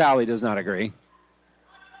 Austin Crowley does not agree.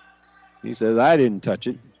 He says, I didn't touch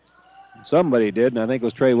it. Somebody did, and I think it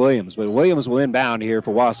was Trey Williams. But Williams will inbound here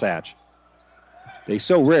for Wasatch. They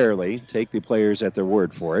so rarely take the players at their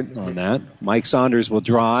word for it on that. Mike Saunders will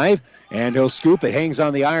drive, and he'll scoop. It hangs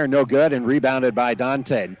on the iron, no good, and rebounded by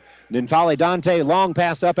Dante. Ninfali Dante, long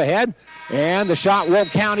pass up ahead, and the shot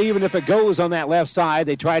won't count even if it goes on that left side.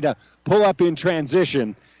 They tried to pull up in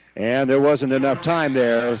transition, and there wasn't enough time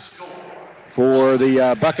there for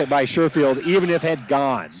the bucket by Sherfield, even if it had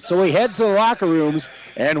gone. So we head to the locker rooms,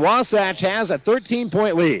 and Wasatch has a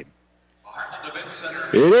 13-point lead.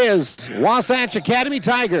 It is Wasatch Academy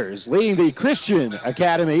Tigers leading the Christian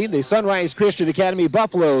Academy, the Sunrise Christian Academy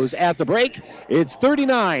Buffaloes at the break. It's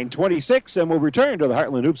 39-26, and we'll return to the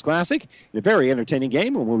Heartland Hoops Classic in a very entertaining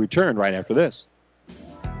game, and we'll return right after this.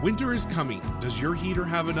 Winter is coming. Does your heater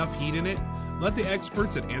have enough heat in it? Let the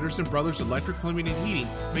experts at Anderson Brothers Electric Plumbing and Heating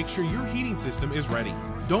make sure your heating system is ready.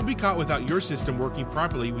 Don't be caught without your system working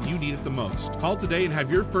properly when you need it the most. Call today and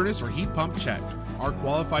have your furnace or heat pump checked. Our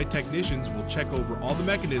qualified technicians will check over all the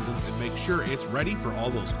mechanisms and make sure it's ready for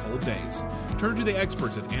all those cold days. Turn to the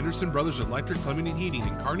experts at Anderson Brothers Electric Plumbing and Heating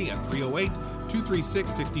in Kearney at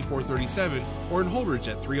 308-236-6437 or in Holdridge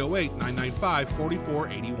at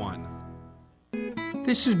 308-995-4481.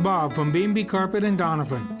 This is Bob from B&B Carpet and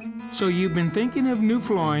Donovan. So you've been thinking of new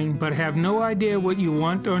flooring but have no idea what you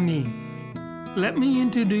want or need. Let me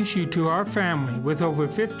introduce you to our family with over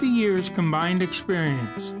 50 years combined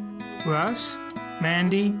experience. Russ,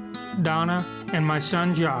 Mandy, Donna, and my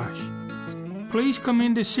son Josh. Please come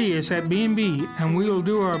in to see us at B&B and we will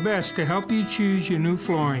do our best to help you choose your new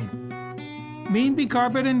flooring. B&B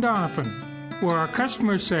Carpet and Donovan, where our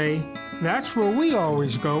customers say, that's where we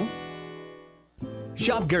always go.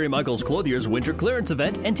 Shop Gary Michaels Clothier's winter clearance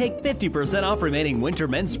event and take 50% off remaining winter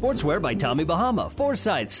men's sportswear by Tommy Bahama,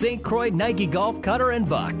 Forsyth, St. Croix, Nike Golf, Cutter, and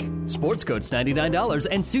Buck. Sports coats $99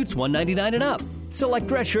 and suits $199 and up. Select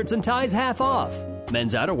dress shirts and ties half off.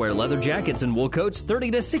 Men's outerwear, leather jackets, and wool coats 30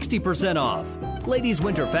 to 60% off. Ladies'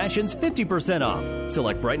 winter fashions 50% off.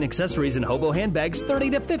 Select Brighton accessories and hobo handbags 30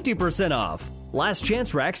 to 50% off. Last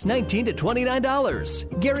chance racks $19 to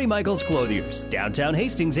 $29. Gary Michaels Clothiers, downtown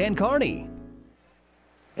Hastings and Kearney.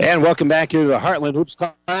 And welcome back to the Heartland Hoops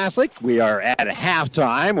Classic. We are at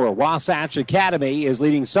halftime where Wasatch Academy is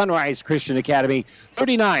leading Sunrise Christian Academy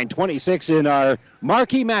 39-26 in our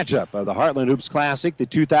marquee matchup of the Heartland Hoops Classic, the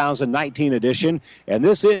 2019 edition. And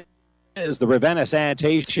this is the Ravenna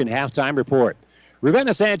Sanitation halftime report.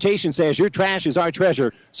 Ravenna Sanitation says your trash is our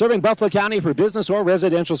treasure, serving Buffalo County for business or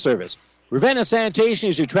residential service. Ravenna Sanitation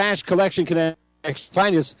is your trash collection connection.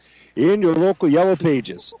 Find us in your local Yellow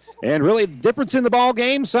Pages. And really, difference in the ball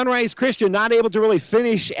game, Sunrise Christian not able to really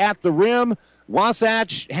finish at the rim.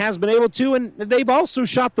 Wasatch has been able to, and they've also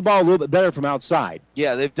shot the ball a little bit better from outside.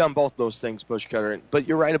 Yeah, they've done both those things, Bush Cutter. But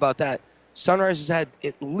you're right about that. Sunrise has had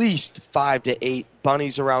at least 5 to 8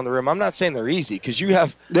 bunnies around the rim. I'm not saying they're easy because you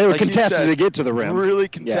have they were contested to get to the rim. Really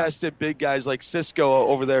contested big guys like Cisco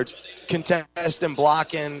over there contesting,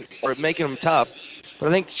 blocking, or making them tough. But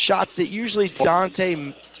I think shots that usually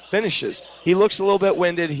Dante finishes. He looks a little bit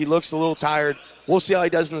winded. He looks a little tired. We'll see how he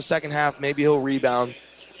does in the second half. Maybe he'll rebound.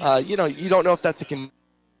 You don't know if that's a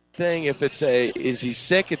thing. If it's is he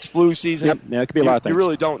sick? It's flu season. Yep. Yeah, it could be a lot of things. You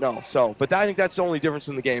really don't know. So, but I think that's the only difference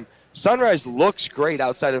in the game. Sunrise looks great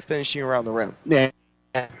outside of finishing around the rim. Yeah.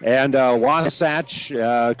 And Wasatch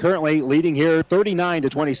currently leading here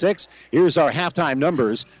 39-26. Here's our halftime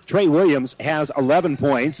numbers. Trey Williams has 11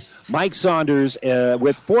 points. Mike Saunders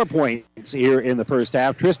with 4 points here in the first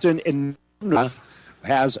half. Tristan Inuna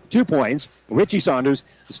has 2 points. Richie Saunders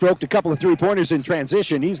stroked a couple of three-pointers in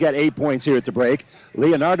transition. He's got 8 points here at the break.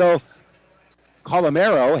 Leonardo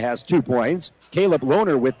Colomero has 2 points. Caleb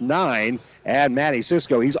Lohner with 9. And Matty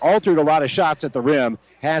Cisco, he's altered a lot of shots at the rim,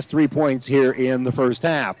 has 3 points here in the first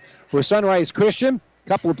half. For Sunrise Christian, a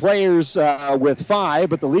couple of players with 5,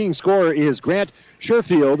 but the leading scorer is Grant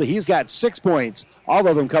Sherfield. He's got 6 points, all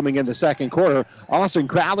of them coming in the second quarter. Austin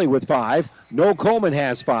Crowley with 5. Noel Coleman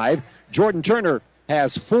has 5. Jordan Turner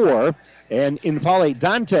has 4. And Infale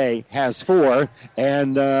Dante has 4.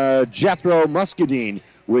 And Jethro Muscadine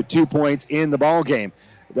with 2 points in the ball game.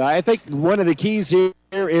 I think one of the keys here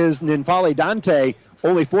is Ninfale Dante,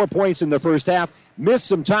 only 4 points in the first half. Missed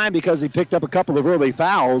some time because he picked up a couple of early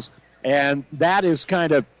fouls, and that has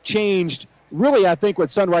kind of changed, really, I think,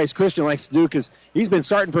 what Sunrise Christian likes to do, because he's been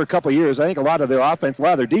starting for a couple of years. I think a lot of their offense, a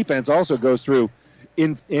lot of their defense also goes through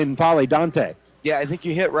Infale Dante. Yeah, I think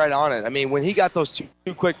you hit right on it. I mean, when he got those two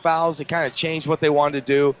quick fouls, it kind of changed what they wanted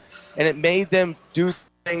to do, and it made them do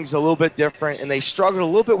things a little bit different, and they struggled a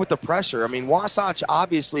little bit with the pressure. I mean, Wasatch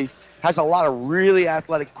obviously has a lot of really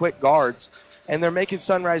athletic, quick guards, and they're making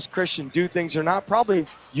Sunrise Christian do things they're not probably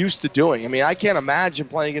used to doing. I mean, I can't imagine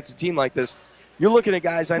playing against a team like this. You're looking at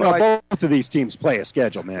guys. I know both of these teams play a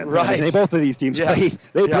schedule, man. Right. Both of these teams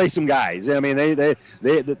play some guys. I mean,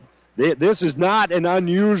 this is not an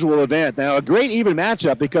unusual event. Now, a great even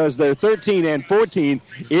matchup because they're 13 and 14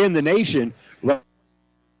 in the nation.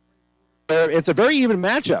 It's a very even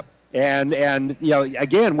matchup. And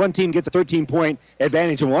again, one team gets a 13-point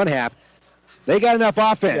advantage in one half. They got enough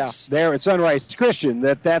offense there at Sunrise Christian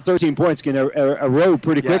that 13 points can erode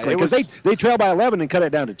pretty quickly because they trail by 11 and cut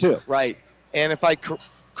it down to 2. Right. And if I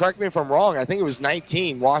correct me if I'm wrong, I think it was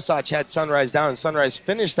 19. Wasatch had Sunrise down, and Sunrise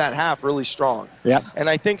finished that half really strong. Yeah. And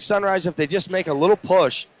I think Sunrise, if they just make a little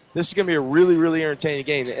push, this is going to be a really, really entertaining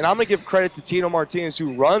game. And I'm going to give credit to Tino Martinez,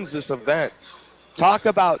 who runs this event. Talk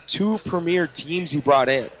about 2 premier teams he brought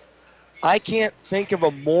in. I can't think of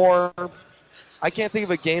a game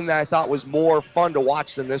that I thought was more fun to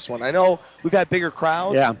watch than this one. I know we've had bigger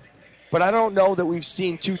crowds, but I don't know that we've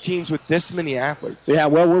seen 2 teams with this many athletes. Yeah,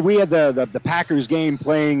 well, we had the Packers game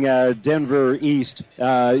playing Denver East.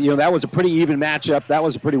 That was a pretty even matchup. That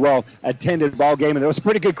was a pretty well-attended ball game, and there was a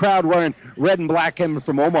pretty good crowd wearing red and black coming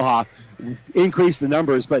from Omaha. Increased the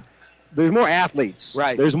numbers, but there's more athletes.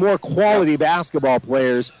 Right. There's more quality basketball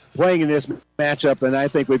players playing in this matchup than I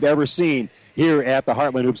think we've ever seen here at the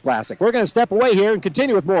Heartland Hoops Classic. We're going to step away here and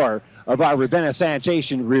continue with more of our Ravenna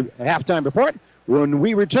Sanitation halftime report when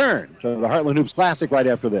we return to the Heartland Hoops Classic right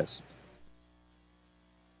after this.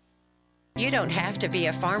 You don't have to be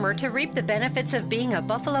a farmer to reap the benefits of being a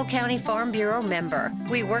Buffalo County Farm Bureau member.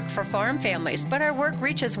 We work for farm families, but our work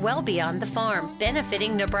reaches well beyond the farm,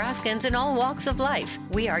 benefiting Nebraskans in all walks of life.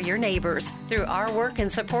 We are your neighbors. Through our work in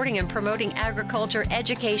supporting and promoting agriculture,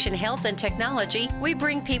 education, health, and technology, we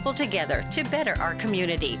bring people together to better our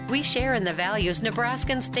community. We share in the values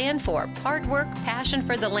Nebraskans stand for: hard work, passion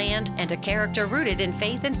for the land, and a character rooted in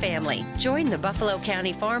faith and family. Join the Buffalo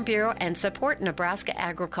County Farm Bureau and support Nebraska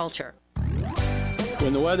agriculture.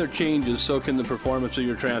 When the weather changes, so can the performance of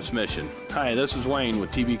your transmission. Hi, this is Wayne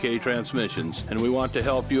with TBK Transmissions, and we want to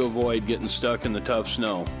help you avoid getting stuck in the tough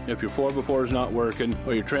snow. If your 4x4 is not working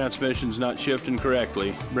or your transmission's not shifting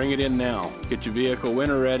correctly, bring it in now. Get your vehicle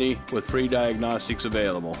winter ready with free diagnostics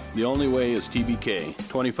available. The only way is TBK,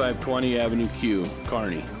 2520 Avenue Q,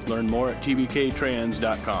 Kearney. Learn more at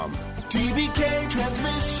tbktrans.com. TBK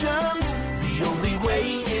Transmissions, the only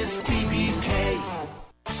way is TBK.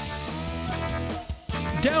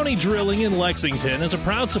 Downey Drilling in Lexington is a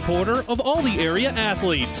proud supporter of all the area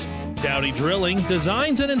athletes. Downey Drilling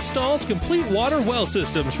designs and installs complete water well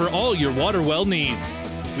systems for all your water well needs.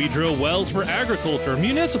 We drill wells for agriculture,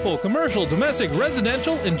 municipal, commercial, domestic,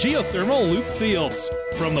 residential, and geothermal loop fields.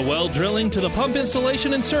 From the well drilling to the pump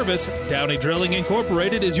installation and service, Downey Drilling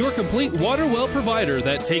Incorporated is your complete water well provider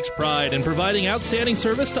that takes pride in providing outstanding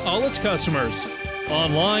service to all its customers.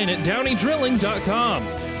 Online at downeydrilling.com.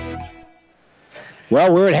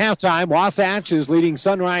 Well, we're at halftime. Wasatch is leading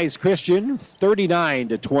Sunrise Christian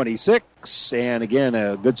 39-26. And again,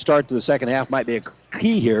 a good start to the second half might be a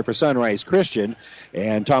key here for Sunrise Christian.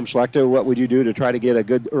 And Tom Schlechter, what would you do to try to get a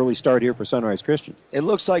good early start here for Sunrise Christian? It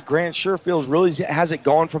looks like Grant Sherfield really has it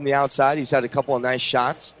going from the outside. He's had a couple of nice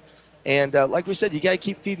shots. And like we said, you got to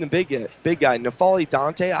keep feeding the big guy. Nafali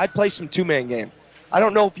Dante, I'd play some two-man game. I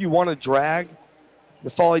don't know if you want to drag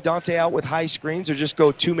Nafali Dante out with high screens or just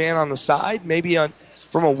go two-man on the side, maybe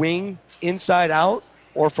from a wing inside out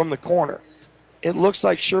or from the corner. It looks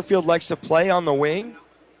like Sherfield likes to play on the wing,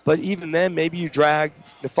 but even then, maybe you drag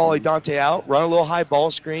Nafali Dante out, run a little high ball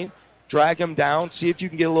screen, drag him down, see if you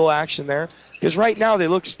can get a little action there. Because right now they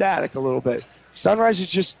look static a little bit. Sunrise is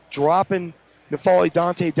just dropping Nafali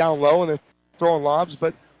Dante down low and they're throwing lobs,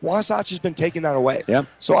 but Wasatch has been taking that away. Yep.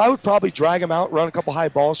 So I would probably drag him out, run a couple high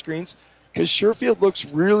ball screens, because Sherfield looks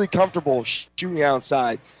really comfortable shooting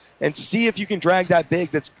outside. And see if you can drag that big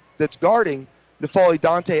that's guarding Nafali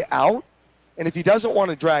Dante out. And if he doesn't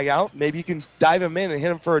want to drag out, maybe you can dive him in and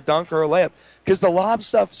hit him for a dunk or a layup. Because the lob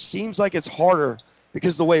stuff seems like it's harder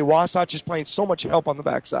because the way Wasatch is playing so much help on the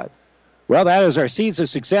backside. Well, that is our Seeds of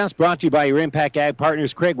Success, brought to you by your Impact Ag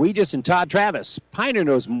partners, Craig Weegis and Todd Travis. Pioneer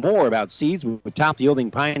knows more about seeds with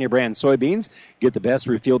top-yielding Pioneer brand soybeans. Get the best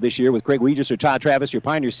for your field this year with Craig Weegis or Todd Travis, your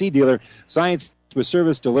Pioneer seed dealer. Science with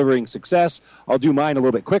service delivering success. I'll do mine a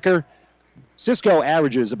little bit quicker. Cisco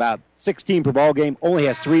averages about 16 per ball game, only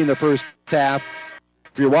has 3 in the first half.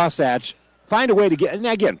 For your Wasatch, find a way to get, and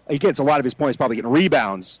again, he gets a lot of his points probably getting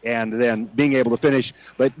rebounds and then being able to finish,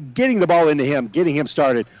 but getting the ball into him, getting him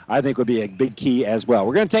started, I think would be a big key as well.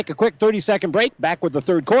 We're going to take a quick 30-second break, back with the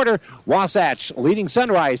third quarter. Wasatch leading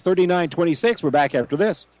Sunrise 39-26. We're back after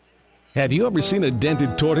this. Have you ever seen a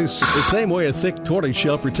dented tortoise? The same way a thick tortoise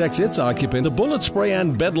shell protects its occupant, the bullet spray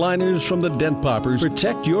on bed liners from the Dent Poppers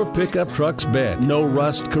protect your pickup truck's bed. No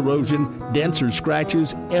rust, corrosion, dents, or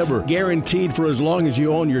scratches ever. Guaranteed for as long as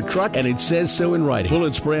you own your truck, and it says so in writing.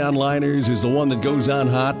 Bullet spray on liners is the one that goes on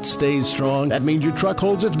hot, stays strong. That means your truck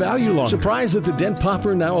holds its value longer. Surprised that the Dent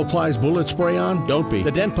Popper now applies bullet spray on? Don't be.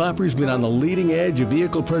 The Dent Popper's been on the leading edge of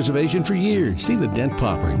vehicle preservation for years. See the Dent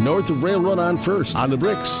Popper north of Railroad on First, on the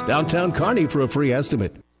Bricks, downtown Kearney for a free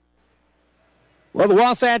estimate. Well, the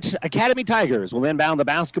Wasatch Academy Tigers will inbound the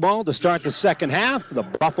basketball to start the second half. The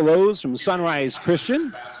Buffaloes from Sunrise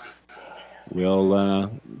Christian will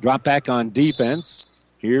drop back on defense.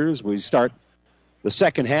 Here's we start the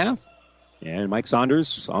second half. And Mike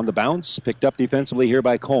Saunders on the bounce, picked up defensively here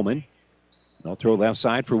by Coleman. They'll throw left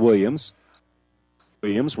side for Williams.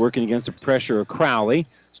 Williams working against the pressure of Crowley.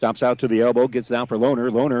 Stops out to the elbow, gets down for Lohner.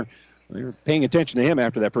 Lohner, they're paying attention to him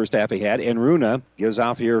after that first half he had. And Runa gives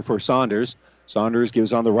off here for Saunders. Saunders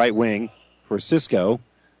gives on the right wing for Cisco.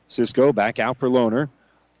 Cisco back out for Lohner.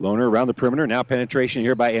 Lohner around the perimeter. Now penetration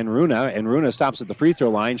here by Enruna. Enruna stops at the free throw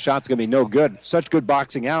line. Shot's going to be no good. Such good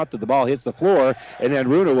boxing out that the ball hits the floor. And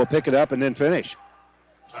Enruna will pick it up and then finish.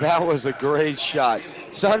 That was a great shot.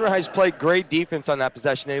 Sunrise played great defense on that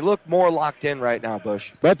possession. They look more locked in right now,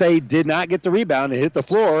 Bush. But they did not get the rebound. It hit the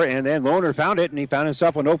floor, and then Lohner found it, and he found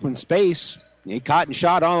himself in open space. He caught and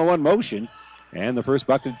shot all in one motion, and the first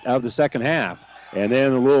bucket of the second half. And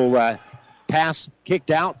then a little pass kicked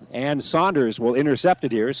out, and Saunders will intercept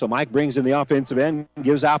it here. So Mike brings in the offensive end,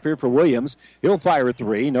 gives out here for Williams. He'll fire a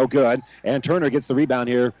three, no good. And Turner gets the rebound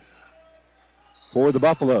here for the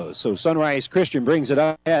Buffaloes. So Sunrise Christian brings it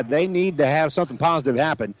up ahead. They need to have something positive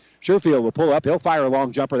happen. Sherfield will pull up. He'll fire a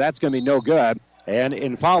long jumper. That's going to be no good. And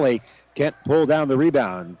Infali can't pull down the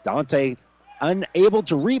rebound. Dante unable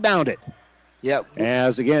to rebound it. Yep.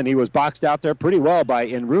 As, again, he was boxed out there pretty well by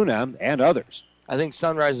Enruna and others. I think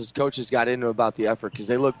Sunrise's coaches got into about the effort because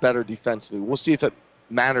they look better defensively. We'll see if it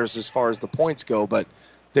matters as far as the points go, but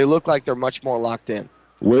they look like they're much more locked in.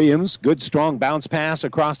 Williams, good strong bounce pass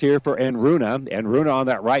across here for Enruna. Enruna on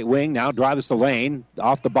that right wing now drives the lane,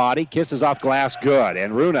 off the body, kisses off glass, good.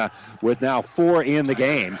 Enruna with now 4 in the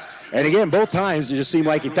game. And again, both times it just seemed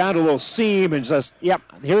like he found a little seam and just, yep,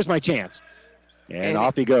 here's my chance. And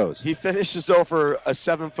off he goes. He finishes over a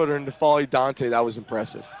 7-footer in Nafali Dante. That was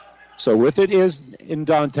impressive. So with it is in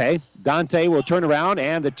Dante. Dante will turn around,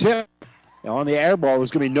 and the tip on the air ball is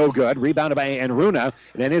going to be no good. Rebounded by Enruna.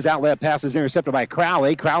 And then his outlet pass is intercepted by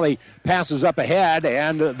Crowley. Crowley passes up ahead,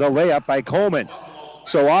 and the layup by Coleman.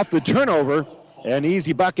 So off the turnover, an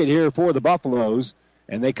easy bucket here for the Buffaloes.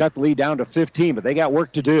 And they cut the lead down to 15, but they got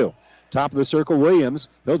work to do. Top of the circle, Williams.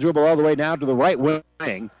 He'll dribble all the way now to the right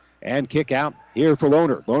wing and kick out here for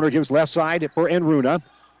Lohner. Lohner gives left side for Enruna.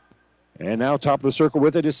 And now top of the circle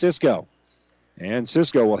with it is Cisco. And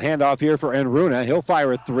Cisco will hand off here for Enruna. He'll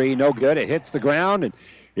fire a three. No good. It hits the ground. And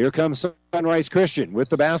here comes Sunrise Christian with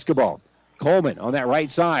the basketball. Coleman on that right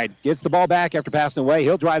side gets the ball back after passing away.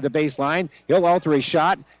 He'll drive the baseline. He'll alter his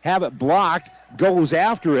shot, have it blocked, goes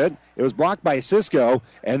after it. It was blocked by Cisco.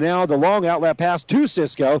 And now the long outlet pass to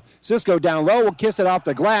Cisco. Cisco down low will kiss it off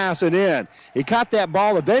the glass and in. He caught that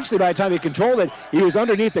ball. Eventually, by the time he controlled it, he was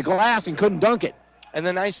underneath the glass and couldn't dunk it. And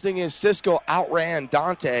the nice thing is Cisco outran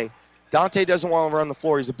Dante Dante doesn't want to run the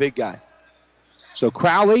floor. He's a big guy. So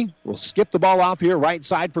Crowley will skip the ball off here, right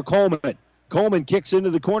side for Coleman. Coleman kicks into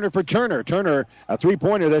the corner for Turner. Turner, a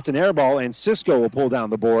three-pointer, that's an air ball, and Cisco will pull down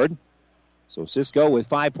the board. So Cisco with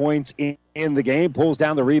 5 points in the game, pulls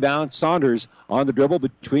down the rebound. Saunders on the dribble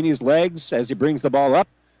between his legs as he brings the ball up.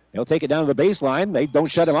 He'll take it down to the baseline. They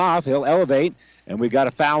don't shut him off. He'll elevate, and we've got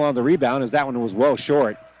a foul on the rebound as that one was well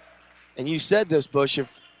short. And you said this, Bush,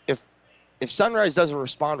 if Sunrise doesn't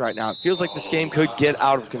respond right now, it feels like this game could get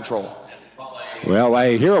out of control. Well,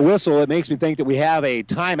 I hear a whistle. It makes me think that we have a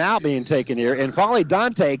timeout being taken here. And Folly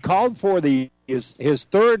Dante called for his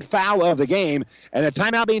third foul of the game, and a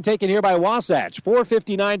timeout being taken here by Wasatch.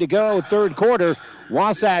 4:59 to go, third quarter.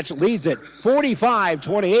 Wasatch leads it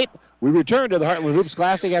 45-28. We return to the Heartland Hoops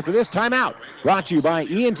Classic after this timeout, brought to you by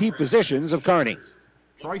ENT Physicians of Kearney.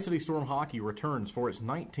 Tri-City Storm Hockey returns for its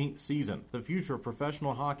 19th season. The future of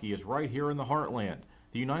professional hockey is right here in the Heartland.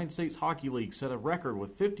 The United States Hockey League set a record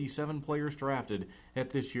with 57 players drafted at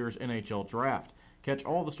this year's NHL Draft. Catch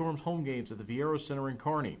all the Storm's home games at the Viero Center in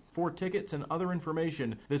Kearney. For tickets and other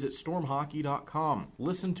information, visit stormhockey.com.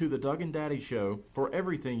 Listen to the Doug and Daddy Show for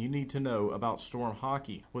everything you need to know about Storm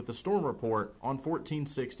Hockey with the Storm Report on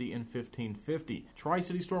 1460 and 1550.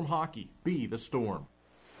 Tri-City Storm Hockey, be the Storm.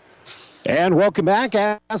 And welcome back.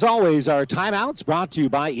 As always, our timeouts brought to you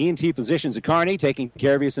by ENT Physicians of Kearney, taking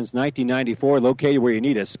care of you since 1994, located where you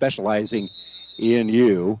need us, specializing in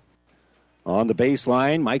you. On the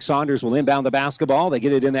baseline, Mike Saunders will inbound the basketball. They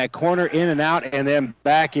get it in that corner, in and out, and then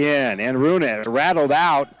back in. And Runa rattled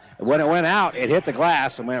out. When it went out, it hit the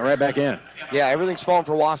glass and went right back in. Yeah, everything's falling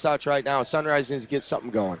for Wasatch right now. Sunrise needs to get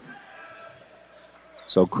something going.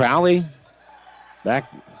 So Crowley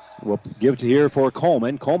back. We'll give it to here for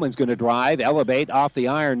Coleman. Coleman's going to drive, elevate off the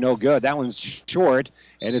iron, no good. That one's short,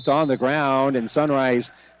 and it's on the ground, and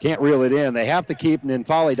Sunrise can't reel it in. They have to keep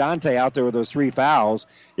Ninfali Dante out there with those three fouls.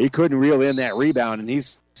 He couldn't reel in that rebound, and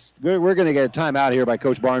we're going to get a timeout here by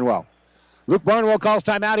Coach Barnwell. Luke Barnwell calls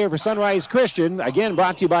timeout here for Sunrise Christian. Again,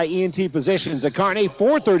 brought to you by ENT Physicians at Kearney.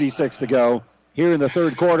 4:36 to go here in the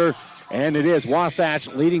third quarter, and it is Wasatch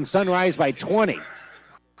leading Sunrise by 20.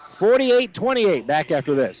 48-28 back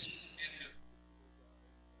after this.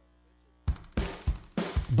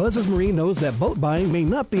 Buzz's Marine knows that boat buying may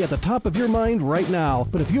not be at the top of your mind right now,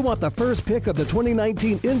 but if you want the first pick of the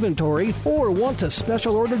 2019 inventory or want to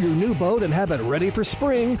special order your new boat and have it ready for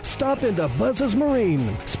spring, stop into Buzz's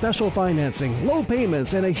Marine. Special financing, low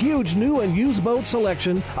payments, and a huge new and used boat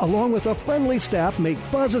selection, along with a friendly staff, make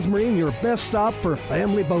Buzz's Marine your best stop for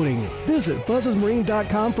family boating. Visit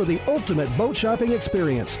buzzesmarine.com for the ultimate boat shopping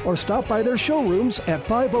experience, or stop by their showrooms at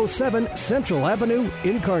 507 Central Avenue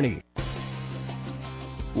in Kearney.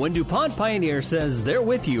 When DuPont Pioneer says they're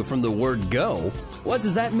with you from the word go, what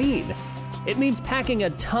does that mean? It means packing a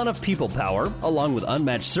ton of people power, along with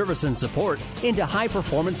unmatched service and support, into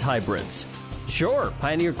high-performance hybrids. Sure,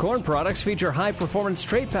 Pioneer corn products feature high-performance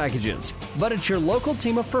trait packages, but it's your local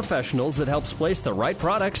team of professionals that helps place the right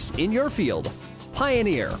products in your field.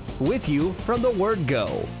 Pioneer, with you from the word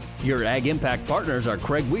go. Your Ag Impact partners are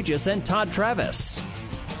Craig Weegis and Todd Travis.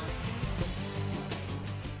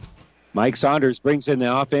 Mike Saunders brings in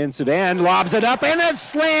the offensive end, lobs it up, and a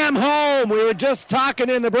slam home. We were just talking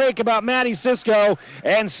in the break about Matty Cisco,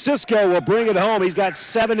 and Cisco will bring it home. He's got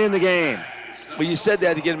 7 in the game. Well, you said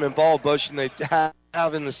that to get him involved, Bush, and they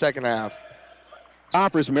have in the second half.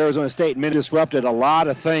 Offers from Arizona State disrupted a lot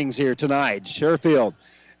of things here tonight. Sherfield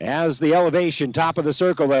has the elevation, top of the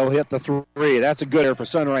circle. They'll hit the 3. That's a good error for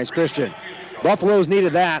Sunrise Christian. Buffalo's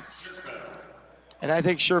needed that. And I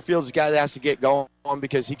think Sherfield's the guy that has to get going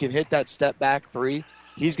because he can hit that step back 3.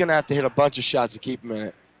 He's going to have to hit a bunch of shots to keep him in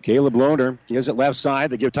it. Caleb Lohner gives it left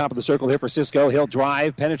side. They give top of the circle here for Cisco. He'll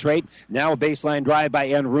drive, penetrate. Now a baseline drive by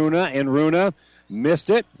Enruna. Enruna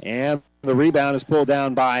missed it, and the rebound is pulled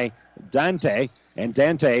down by Dante. And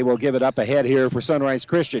Dante will give it up ahead here for Sunrise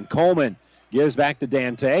Christian. Coleman gives back to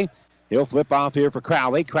Dante. He'll flip off here for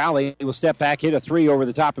Crowley. Crowley will step back, hit a 3 over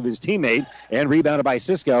the top of his teammate, and rebounded by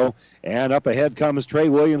Cisco. And up ahead comes Trey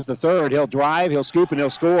Williams III. He'll drive, he'll scoop, and he'll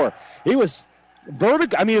score. He was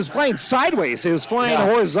vertical. I mean, he was flying sideways. He was flying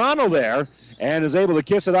horizontal there and is able to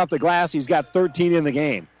kiss it off the glass. He's got 13 in the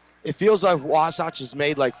game. It feels like Wasatch has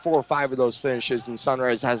made like 4 or 5 of those finishes, and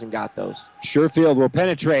Sunrise hasn't got those. Sherfield will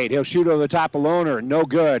penetrate. He'll shoot over the top of Lohner. No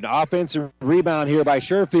good. Offensive rebound here by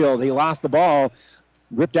Sherfield. He lost the ball.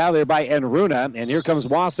 Ripped out there by Enruna, and here comes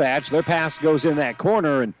Wasatch. Their pass goes in that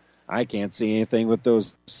corner, and I can't see anything with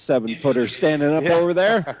those 7-footers standing up over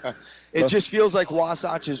there. It just feels like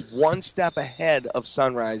Wasatch is one step ahead of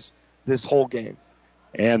Sunrise this whole game.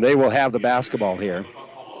 And they will have the basketball here.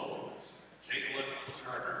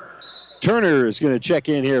 Turner is going to check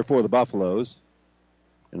in here for the Buffaloes.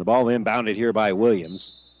 And the ball inbounded here by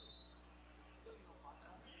Williams.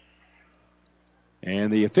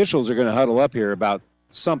 And the officials are going to huddle up here about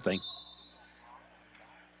something.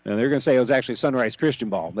 And they're going to say it was actually Sunrise Christian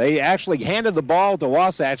ball. They actually handed the ball to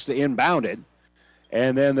Wasatch to inbound it.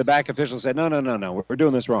 And then the back official said, no, we're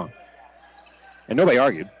doing this wrong. And nobody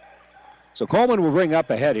argued. So Coleman will bring up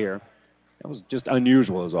ahead here. That was just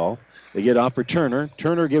unusual is all. They get off for Turner.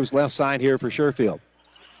 Turner gives left side here for Sherfield.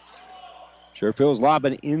 Sherfield's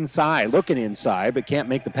lobbing inside, looking inside, but can't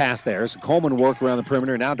make the pass there. So Coleman worked around the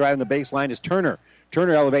perimeter. Now driving the baseline is Turner.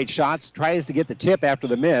 Turner elevates shots, tries to get the tip after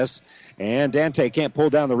the miss, and Dante can't pull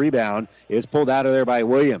down the rebound. It's pulled out of there by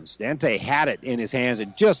Williams. Dante had it in his hands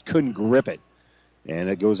and just couldn't grip it. And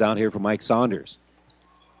it goes out here for Mike Saunders.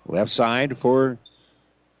 Left side for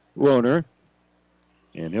Lohner.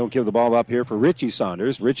 And he'll give the ball up here for Richie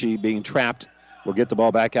Saunders. Richie, being trapped, will get the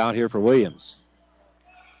ball back out here for Williams.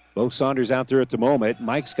 Both Saunders out there at the moment.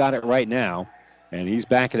 Mike's got it right now. And he's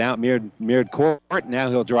backing out mirrored court. Now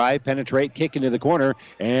he'll drive, penetrate, kick into the corner.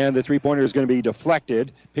 And the three-pointer is going to be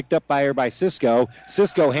deflected. Picked up by Cisco.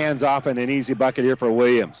 Cisco hands off and an easy bucket here for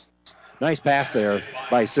Williams. Nice pass there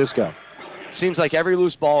by Cisco. Seems like every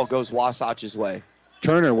loose ball goes Wasatch's way.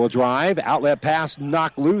 Turner will drive. Outlet pass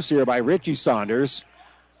knocked loose here by Richie Saunders.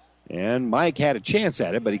 And Mike had a chance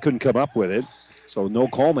at it, but he couldn't come up with it. So Noel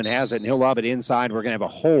Coleman has it, and he'll lob it inside. We're going to have a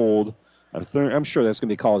hold. I'm sure that's going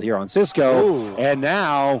to be called here on Cisco. Ooh. And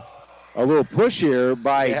now a little push here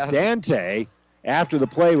by Dante after the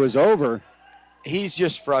play was over. He's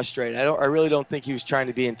just frustrated. I really don't think he was trying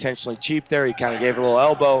to be intentionally cheap there. He kind of gave a little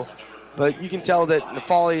elbow. But you can tell that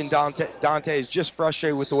Nafali and Dante is just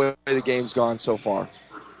frustrated with the way the game's gone so far.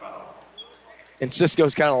 And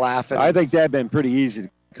Cisco's kind of laughing. I think that'd been pretty easy to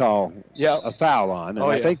call a foul on. And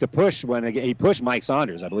I think the push, when he pushed Mike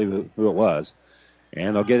Saunders, I believe who it was.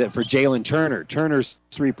 And they'll get it for Jalen Turner. Turner's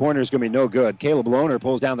three-pointer is going to be no good. Caleb Lohner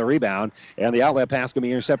pulls down the rebound, and the outlet pass is going to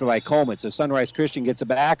be intercepted by Coleman. So Sunrise Christian gets it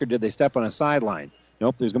back, or did they step on a sideline?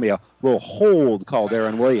 Nope, there's going to be a little hold called there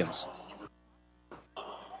on Williams.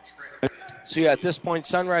 So, at this point,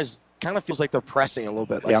 Sunrise kind of feels like they're pressing a little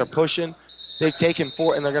bit, like they're pushing. They've taken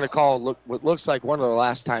four, and they're going to call what looks like one of their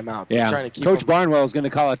last timeouts. Yeah, trying to keep Coach Barnwell is going to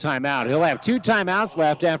call a timeout. He'll have 2 timeouts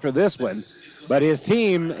left after this one. But his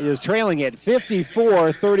team is trailing at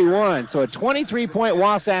 54-31. So a 23-point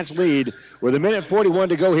Wasatch lead with 1:41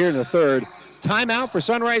 to go here in the third. Timeout for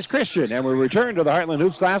Sunrise Christian. And we return to the Heartland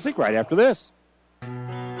Hoops Classic right after this.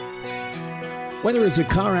 Whether it's a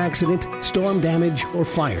car accident, storm damage, or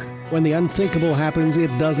fire, when the unthinkable happens, it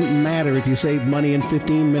doesn't matter if you save money in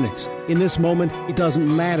 15 minutes. In this moment, it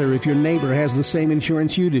doesn't matter if your neighbor has the same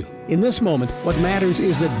insurance you do. In this moment, what matters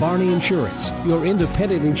is that Barney Insurance, your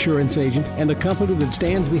independent insurance agent, and the company that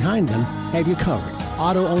stands behind them have you covered.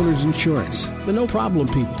 Auto Owners Insurance, the no-problem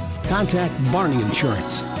people. Contact Barney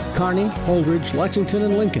Insurance, Kearney, Holdridge, Lexington,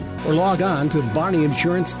 and Lincoln, or log on to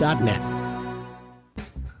barneyinsurance.net.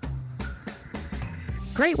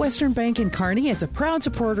 Great Western Bank in Kearney is a proud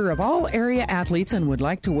supporter of all area athletes and would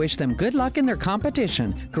like to wish them good luck in their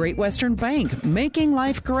competition. Great Western Bank, making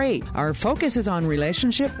life great. Our focus is on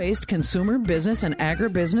relationship-based consumer, business, and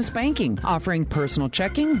agribusiness banking, offering personal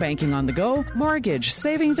checking, banking on the go, mortgage,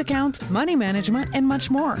 savings accounts, money management, and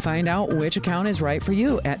much more. Find out which account is right for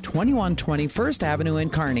you at 2120 First Avenue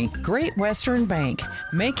in Kearney. Great Western Bank,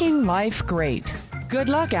 making life great. Good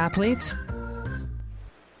luck, athletes.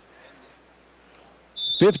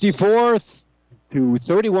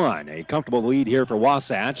 54-31, a comfortable lead here for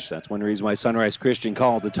Wasatch. That's one reason why Sunrise Christian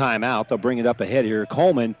called the timeout. They'll bring it up ahead here.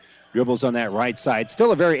 Coleman dribbles on that right side.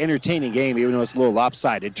 Still a very entertaining game, even though it's a little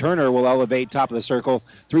lopsided. Turner will elevate top of the circle.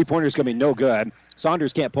 Three-pointer's going to be no good.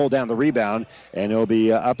 Saunders can't pull down the rebound, and it'll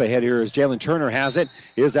be up ahead here as Jalen Turner has it.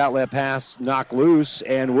 His outlet pass knocked loose,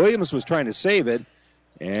 and Williams was trying to save it.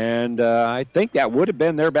 And I think that would have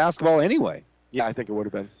been their basketball anyway. Yeah, I think it would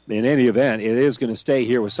have been. In any event, it is going to stay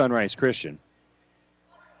here with Sunrise Christian.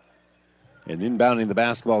 And inbounding the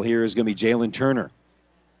basketball here is going to be Jalen Turner.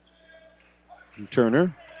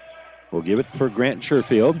 Turner will give it for Grant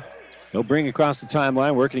Sherfield. He'll bring across the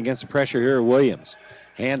timeline, working against the pressure here of Williams.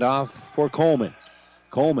 Handoff for Coleman.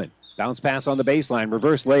 Coleman, bounce pass on the baseline.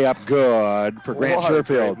 Reverse layup, good for Grant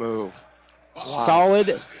Sherfield. Great move. Wow.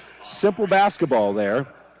 Solid, simple basketball there.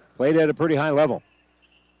 Played at a pretty high level.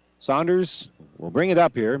 Saunders will bring it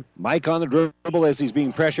up here. Mike on the dribble as he's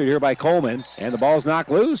being pressured here by Coleman. And the ball's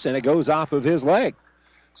knocked loose, and it goes off of his leg.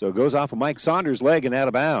 So it goes off of Mike Saunders' leg and out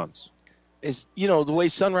of bounds. The way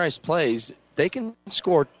Sunrise plays, they can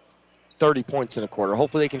score 30 points in a quarter.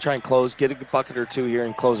 Hopefully they can try and get a bucket or two here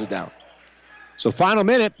and close it down. So final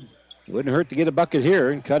minute, It wouldn't hurt to get a bucket here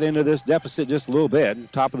and cut into this deficit just a little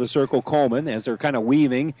bit. Top of the circle, Coleman, as they're kind of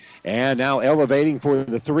weaving. And now elevating for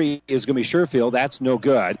the three is going to be Sherfield. That's no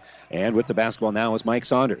good. And with the basketball now is Mike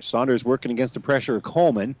Saunders. Saunders working against the pressure of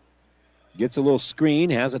Coleman. Gets a little screen,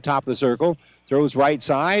 has a top of the circle, throws right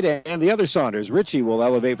side, and the other Saunders. Richie will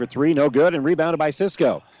elevate for three, no good, and rebounded by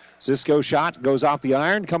Cisco. Cisco shot goes off the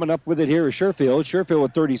iron. Coming up with it here is Sherfield. Sherfield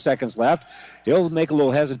with 30 seconds left. He'll make a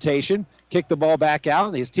little hesitation, kick the ball back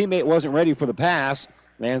out. His teammate wasn't ready for the pass,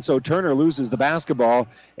 and so Turner loses the basketball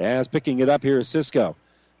as picking it up here is Cisco.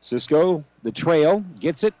 Cisco, the trail,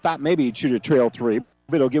 gets it. Thought maybe he'd shoot a trail three,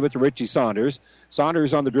 but he'll give it to Richie Saunders.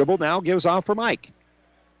 Saunders on the dribble now gives off for Mike.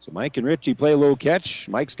 So Mike and Richie play a little catch.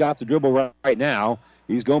 Mike's got the dribble right now.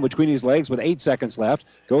 He's going between his legs with 8 seconds left.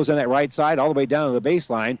 Goes on that right side all the way down to the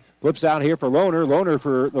baseline. Flips out here for Lohner. Lohner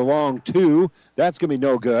for the long two. That's going to be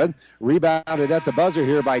no good. Rebounded at the buzzer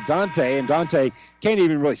here by Dante. And Dante can't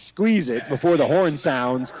even really squeeze it before the horn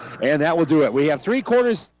sounds. And that will do it. We have 3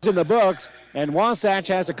 quarters in the books. And Wasatch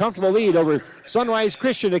has a comfortable lead over Sunrise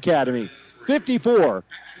Christian Academy.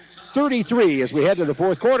 54-33 as we head to the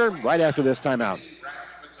fourth quarter right after this timeout.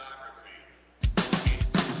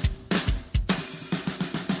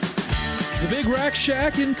 The Big Rack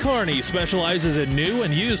Shack in Kearney specializes in new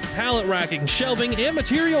and used pallet racking, shelving, and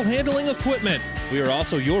material handling equipment. We are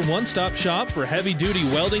also your one-stop shop for heavy-duty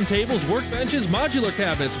welding tables, workbenches, modular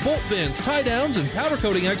cabinets, bolt bins, tie-downs, and powder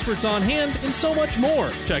coating experts on hand, and so much more.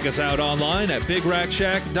 Check us out online at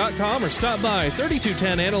BigRackShack.com or stop by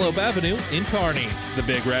 3210 Antelope Avenue in Kearney. The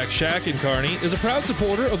Big Rack Shack in Kearney is a proud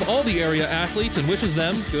supporter of all the area athletes and wishes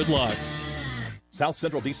them good luck. South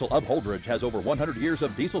Central Diesel of Holdridge has over 100 years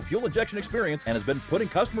of diesel fuel injection experience and has been putting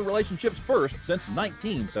customer relationships first since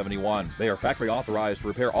 1971. They are factory authorized to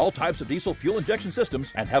repair all types of diesel fuel injection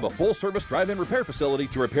systems and have a full-service drive-in repair facility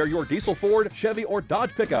to repair your diesel Ford, Chevy, or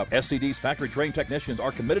Dodge pickup. SCD's factory-trained technicians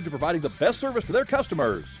are committed to providing the best service to their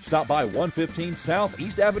customers. Stop by 115 South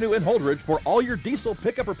East Avenue in Holdridge for all your diesel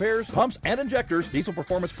pickup repairs, pumps and injectors, diesel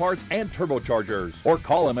performance parts, and turbochargers. Or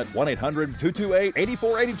call them at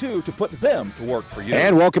 1-800-228-8482 to put them to work for you.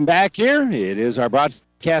 And welcome back here. It is our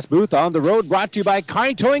broadcast booth on the road, brought to you by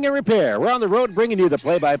Kearney Towing and Repair. We're on the road bringing you the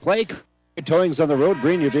play-by-play. Towing's on the road.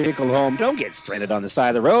 Bring your vehicle home. Don't get stranded on the side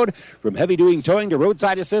of the road. From heavy-duty towing to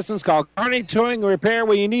roadside assistance, call Kearney Towing and Repair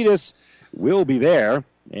when you need us. We'll be there.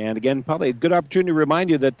 And again, probably a good opportunity to remind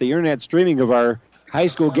you that the internet streaming of our high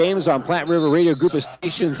school games on Platte River Radio Group of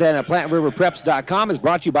Stations and at PlatteRiverPreps.com is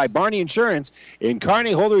brought to you by Barney Insurance in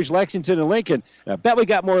Kearney, Holdridge, Lexington, and Lincoln. And I bet we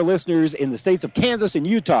got more listeners in the states of Kansas and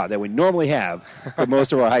Utah than we normally have for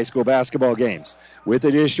most of our high school basketball games. With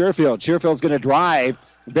it is Sherfield. Sherfield's going to drive.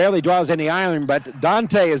 Barely draws any iron, but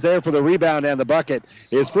Dante is there for the rebound and the bucket.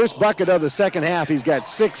 His first bucket of the second half. He's got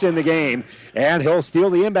 6 in the game, and he'll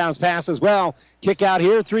steal the inbounds pass as well. Kick out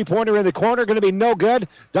here, three-pointer in the corner, going to be no good.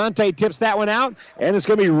 Dante tips that one out, and it's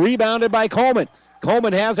going to be rebounded by Coleman.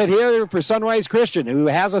 Coleman has it here for Sunrise Christian, who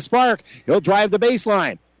has a spark. He'll drive the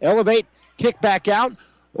baseline, elevate, kick back out.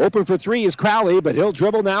 Open for three is Crowley, but he'll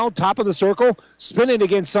dribble now, top of the circle, spinning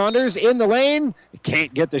against Saunders in the lane.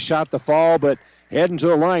 Can't get the shot to fall, but heading to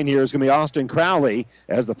the line here is going to be Austin Crowley,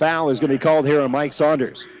 as the foul is going to be called here on Mike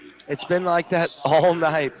Saunders. It's been like that all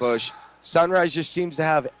night, Bush. Sunrise just seems to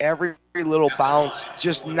have every little bounce,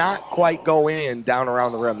 just not quite go in down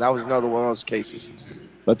around the rim. That was another one of those cases.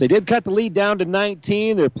 But they did cut the lead down to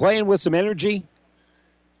 19. They're playing with some energy.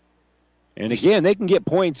 And again, they can get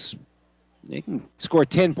points. They can score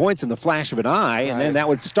 10 points in the flash of an eye, and then that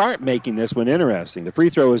would start making this one interesting. The free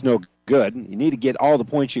throw is no good. You need to get all the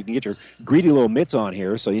points you can get your greedy little mitts on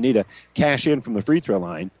here, so you need to cash in from the free throw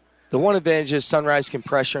line. The one advantage is Sunrise can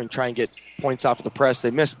pressure and try and get points off the press. They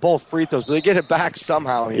missed both free throws, but they get it back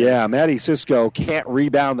somehow here. Yeah, Matty Cisco can't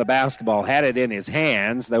rebound the basketball. Had it in his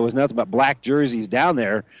hands. There was nothing but black jerseys down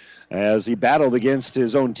there as he battled against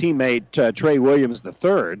his own teammate, Trey Williams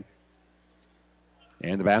III.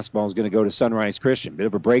 And the basketball is going to go to Sunrise Christian. Bit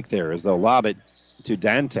of a break there as they'll lob it to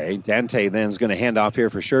Dante. Dante then is going to hand off here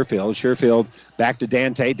for Sherfield. Sherfield back to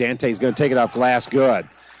Dante. Dante's going to take it off glass. Good.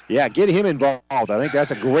 Yeah, get him involved. I think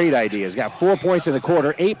that's a great idea. He's got 4 points in the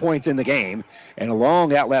quarter, 8 points in the game, and a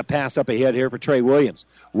long outlet pass up ahead here for Trey Williams.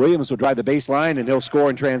 Williams will drive the baseline, and he'll score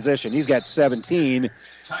in transition. He's got 17,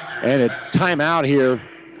 and a timeout here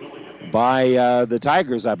by the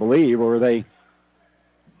Tigers, I believe, or they're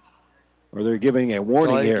giving a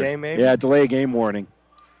warning delay here. Game, maybe? Yeah, delay game warning.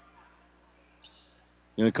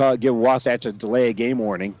 Going to give Wasatch a delay game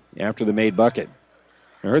warning after the made bucket.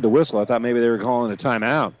 I heard the whistle. I thought maybe they were calling a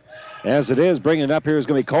timeout. As it is, bringing it up here is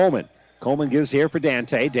going to be Coleman. Coleman gives here for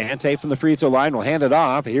Dante. Dante from the free throw line will hand it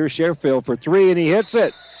off. Here's Sherfield for three, and he hits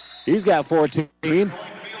it. He's got 14.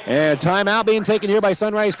 And timeout being taken here by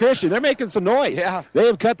Sunrise Christian. They're making some noise. Yeah. They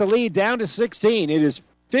have cut the lead down to 16. It is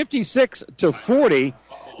 56-40.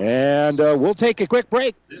 And we'll take a quick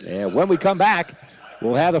break. And when we come back,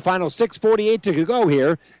 we'll have the final 6:48 to go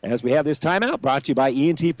here as we have this timeout brought to you by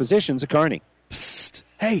ENT Physicians of Kearney. Psst.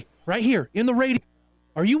 Hey, right here in the radio.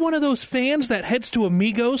 Are you one of those fans that heads to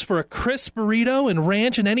Amigos for a crisp burrito and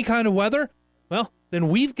ranch in any kind of weather? Well, then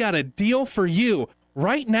we've got a deal for you.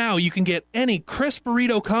 Right now, you can get any crisp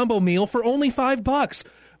burrito combo meal for only $5.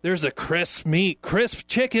 There's a crisp meat, crisp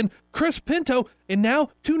chicken, crisp pinto, and now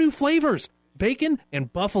 2 new flavors, bacon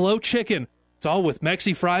and buffalo chicken. It's all with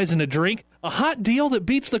Mexi fries and a drink, a hot deal that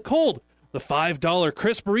beats the cold. The $5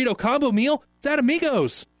 crisp burrito combo meal is at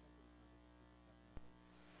Amigos.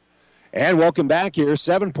 And welcome back here.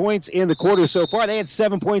 7 points in the quarter so far. They had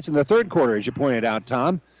 7 points in the third quarter, as you pointed out,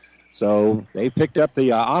 Tom. So they picked up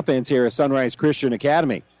the offense here at Sunrise Christian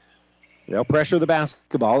Academy. They'll pressure the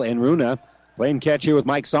basketball, and Runa playing catch here with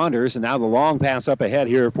Mike Saunders, and now the long pass up ahead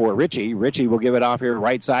here for Ritchie. Ritchie will give it off here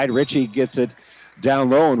right side. Ritchie gets it down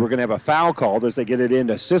low, and we're going to have a foul called as they get it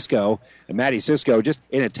into Cisco. And Matty Cisco just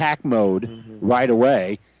in attack mode right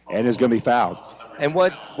away and is going to be fouled. And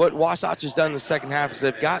what Wasatch has done in the second half is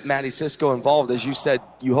they've got Matty Cisco involved, as you said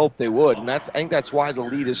you hope they would. And I think that's why the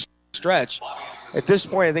lead is stretched. At this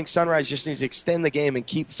point, I think Sunrise just needs to extend the game and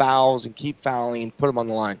keep fouls and keep fouling and put them on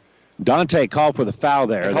the line. Dante called for the foul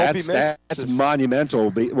there. That's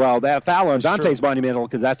monumental. Well, that foul on Dante's monumental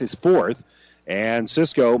because that's his fourth. And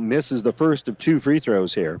Cisco misses the first of 2 free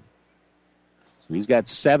throws here. So he's got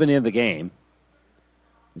 7 in the game.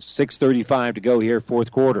 6:35 to go here,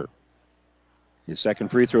 fourth quarter. His second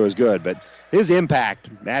free throw is good, but his impact,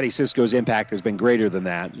 Matty Cisco's impact, has been greater than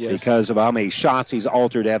that because of how many shots he's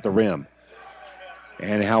altered at the rim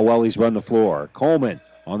and how well he's run the floor. Coleman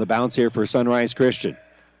on the bounce here for Sunrise Christian.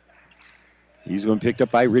 He's going to be picked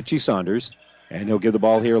up by Richie Saunders, and he'll give the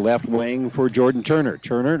ball here left wing for Jordan Turner.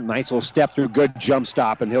 Turner, nice little step through, good jump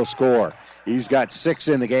stop, and he'll score. He's got 6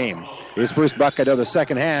 in the game. His first bucket of the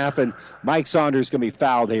second half, and Mike Saunders going to be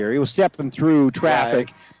fouled here. He was stepping through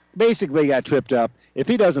traffic, basically got tripped up. If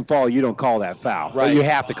he doesn't fall, you don't call that foul. Right. But you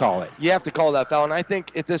have to call it. You have to call that foul, and I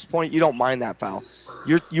think at this point you don't mind that foul.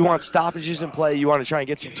 You want stoppages in play. You want to try and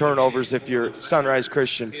get some turnovers if you're Sunrise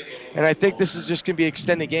Christian. And I think this is just going to be an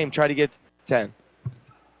extended game. Try to get 10.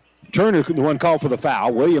 Turner, the one called for the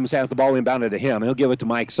foul. Williams has the ball inbounded to him. He'll give it to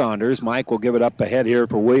Mike Saunders. Mike will give it up ahead here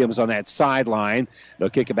for Williams on that sideline. They'll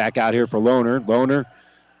kick it back out here for Lohner. Lohner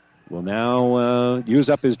will now use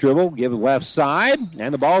up his dribble, give it left side,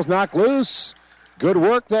 and the ball's knocked loose. Good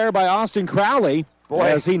work there by Austin Crowley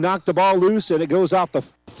as he knocked the ball loose, and it goes off the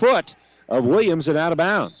foot of Williams and out of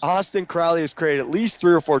bounds. Austin Crowley has created at least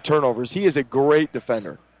 3 or 4 turnovers. He is a great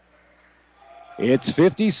defender. It's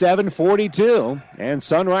 57-42, and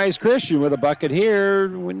Sunrise Christian with a bucket here.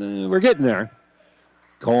 We're getting there.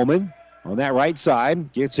 Coleman on that right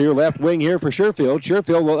side gets here left wing here for Sherfield.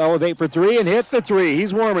 Sherfield will elevate for 3 and hit the 3.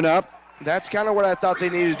 He's warming up. That's kind of what I thought they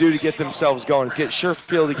needed to do to get themselves going, is get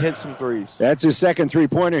Sherfield to hit some threes. That's his second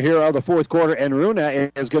three-pointer here of the fourth quarter, and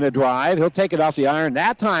Runa is going to drive. He'll take it off the iron.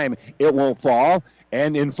 That time it won't fall,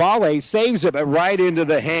 and Infale saves it, but right into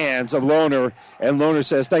the hands of Lohner, and Lohner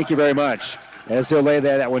says, thank you very much, as he'll lay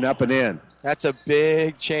that one up and in. That's a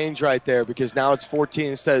big change right there because now it's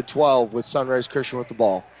 14 instead of 12 with Sunrise Christian with the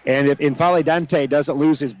ball. And if Infale Dante doesn't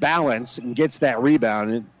lose his balance and gets that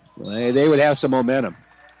rebound, they would have some momentum.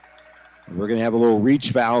 We're going to have a little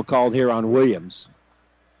reach foul called here on Williams.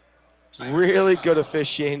 Really good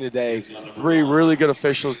officiating today. 3 really good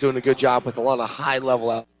officials doing a good job with a lot of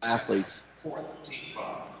high-level athletes.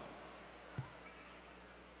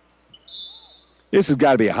 This has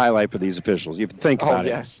got to be a highlight for these officials. You think about it.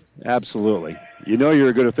 Yes. Absolutely. You know you're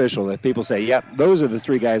a good official that people say, yep, those are the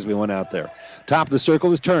 3 guys we want out there. Top of the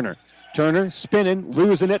circle is Turner. Turner spinning,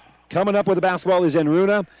 losing it. Coming up with the basketball is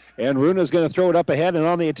Runa, and Runa's going to throw it up ahead, and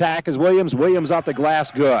on the attack is Williams. Williams off the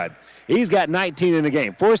glass, good. He's got 19 in the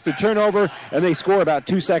game. Forced the turnover, and they score about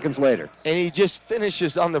 2 seconds later. And he just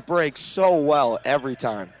finishes on the break so well every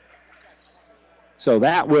time. So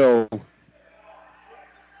that will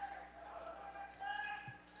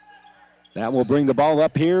bring the ball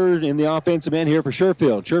up here in the offensive end here for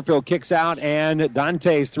Sherfield. Sherfield kicks out, and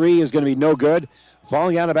Dante's 3 is going to be no good.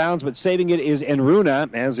 Falling out of bounds, but saving it is Runa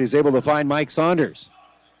as he's able to find Mike Saunders.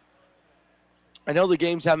 I know the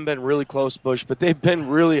games haven't been really close, Bush, but they've been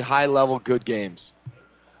really high-level good games.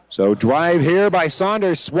 So drive here by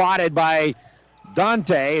Saunders, swatted by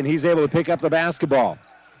Dante, and he's able to pick up the basketball.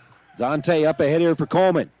 Dante up ahead here for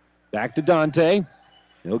Coleman. Back to Dante.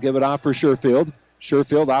 He'll give it off for Sherfield.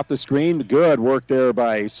 Sherfield off the screen. Good work there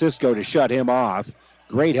by Cisco to shut him off.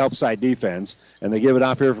 Great help side defense. And they give it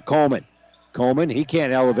off here for Coleman. Coleman, he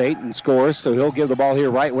can't elevate and score, so he'll give the ball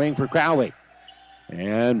here right wing for Crowley.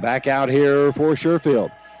 And back out here for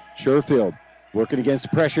Sherfield. Sherfield working against the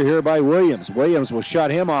pressure here by Williams. Williams will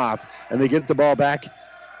shut him off, and they get the ball back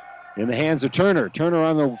in the hands of Turner. Turner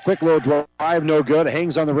on the quick little drive, no good. It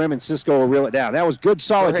hangs on the rim, and Cisco will reel it down. That was good,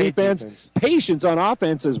 solid defense. Patience on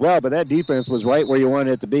offense as well, but that defense was right where you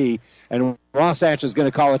wanted it to be. And Wasatch is going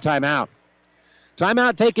to call a timeout.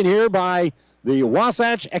 Timeout taken here by the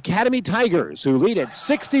Wasatch Academy Tigers, who lead at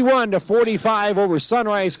 61-45 over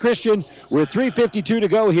Sunrise Christian with 3:52 to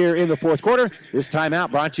go here in the fourth quarter. This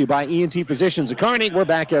timeout brought to you by ENT Physicians of Kearney. We're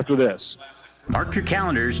back after this. Mark your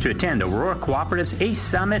calendars to attend Aurora Cooperative's ACE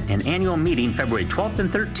Summit and annual meeting February 12th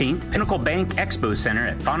and 13th, Pinnacle Bank Expo Center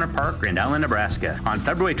at Fowler Park, Grand Island, Nebraska. On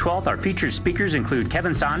February 12th, our featured speakers include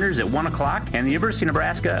Kevin Saunders at 1 o'clock and the University of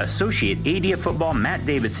Nebraska Associate AD of Football Matt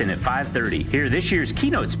Davidson at 5:30. Hear this year's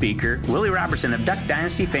keynote speaker, Willie Robertson of Duck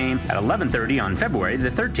Dynasty fame, at 11:30 on February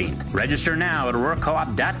the 13th. Register now at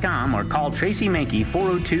AuroraCoop.com or call Tracy Mankey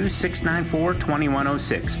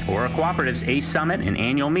 402-694-2106. Aurora Cooperative's ACE Summit and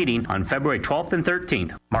annual meeting on February 12th and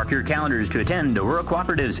 13th. Mark your calendars to attend Aurora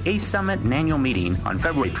Cooperative's ACE Summit and annual meeting on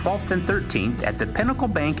February 12th and 13th at the Pinnacle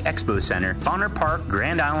Bank Expo Center, Fowler Park,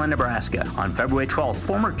 Grand Island, Nebraska. On February 12th,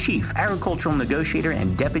 former Chief Agricultural Negotiator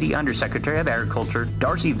and Deputy Undersecretary of Agriculture,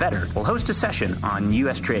 Darcy Vetter, will host a session on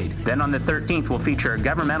U.S. trade. Then on the 13th, we'll feature a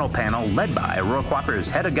governmental panel led by Aurora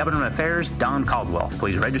Cooperative's Head of Government Affairs, Don Caldwell.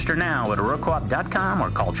 Please register now at AuroraCoop.com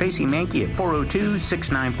or call Tracy Mankey at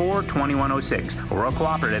 402-694-2106. Aurora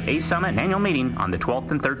Cooperative ACE Summit and annual meeting on the 12th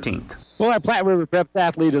and 13th. Well, our Platte River Preps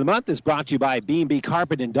Athlete of the Month is brought to you by B&B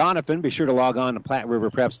Carpet in Donovan. Be sure to log on to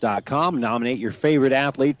PlatteRiverPreps.com. Nominate your favorite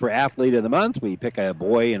athlete for Athlete of the Month. We pick a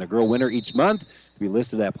boy and a girl winner each month. Be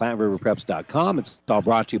listed at PlatteRiverPreps.com. It's all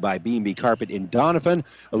brought to you by B&B Carpet in Donovan.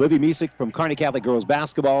 Olivia Misick from Kearney Catholic Girls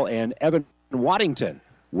Basketball and Evan Waddington,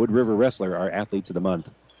 Wood River Wrestler, are Athletes of the Month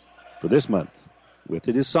for this month. With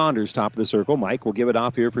it is Saunders, top of the circle. Mike will give it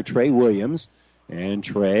off here for Trey Williams. And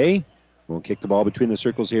Trey will kick the ball between the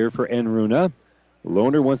circles here for Enruna.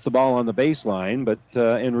 Lohner wants the ball on the baseline, but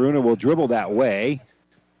Enruna will dribble that way.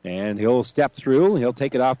 And he'll step through. He'll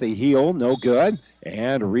take it off the heel. No good.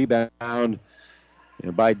 And a rebound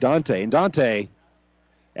by Dante. And Dante,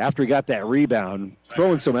 after he got that rebound,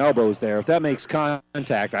 throwing some elbows there. If that makes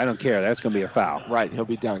contact, I don't care. That's going to be a foul. Right, he'll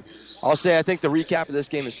be done. I'll say I think the recap of this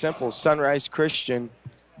game is simple. Sunrise Christian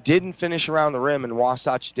didn't finish around the rim, and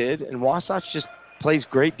Wasatch did. And Wasatch just plays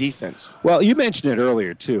great defense. Well, you mentioned it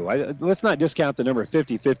earlier, too. Let's not discount the number of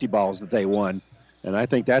 50-50 balls that they won. And I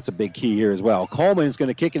think that's a big key here as well. Coleman's going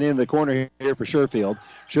to kick it into the corner here for Sherfield.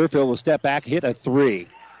 Sherfield will step back, hit a three.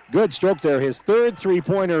 Good stroke there. His third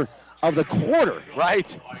three-pointer of the quarter.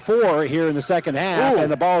 Right. 4 here in the second half. Ooh.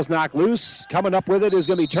 And the ball's knocked loose. Coming up with it is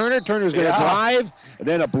going to be Turner. Turner's going to drive. And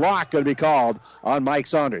then a block going to be called on Mike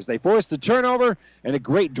Saunders. They forced the turnover and a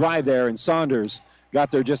great drive there. And Saunders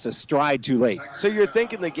got there just a stride too late. So you're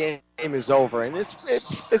thinking the game is over. And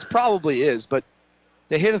it probably is. But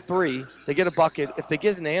they hit a three. They get a bucket. If they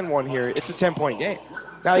get an and one here, it's a 10-point game.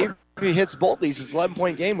 Now, if he hits both these, it's an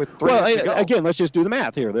 11-point game with 3 minutes to go. Again, let's just do the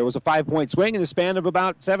math here. There was a 5-point swing in the span of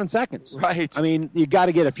about 7 seconds. Right. I mean, you got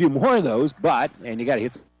to get a few more of those, and you got to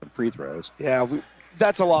hit some free throws. Yeah,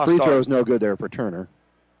 that's a lost Free art. throws no good there for Turner.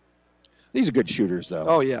 These are good shooters, though.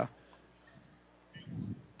 Oh, yeah.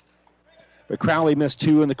 But Crowley missed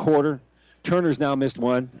 2 in the quarter. Turner's now missed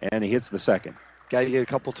 1, and he hits the second. Got to get a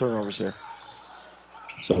couple turnovers here.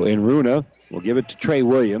 So Enruna will give it to Trey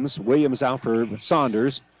Williams. Williams out for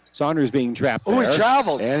Saunders. Saunders being trapped there. Oh, he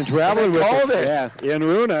traveled. And traveled with called it. Yeah,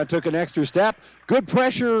 Enruna took an extra step. Good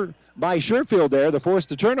pressure by Sherfield there to force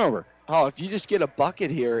the turnover. Oh, if you just get a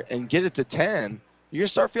bucket here and get it to 10, you're going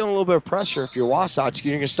to start feeling a little bit of pressure if you're Wasatch.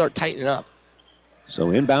 You're going to start tightening up. So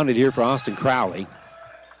inbounded here for Austin Crowley.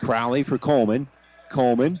 Crowley for Coleman.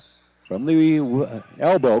 Coleman from the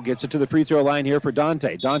elbow gets it to the free throw line here for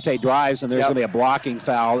Dante. Dante drives, and there's going to be a blocking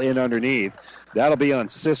foul in underneath. That'll be on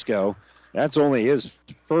Cisco. That's only his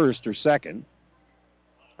first or second.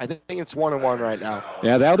 I think it's 1-1 right now.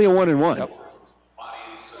 Yeah, that'll be a 1-1. Yep.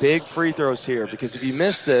 Big free throws here, because if you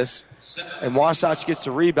miss this and Wasatch gets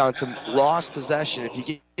the rebound, it's a lost possession. If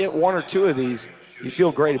you get 1 or 2 of these, you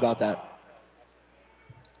feel great about that.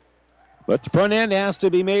 But the front end has to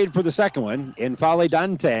be made for the second one. Infale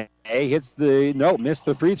Dante missed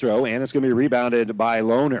the free throw, and it's going to be rebounded by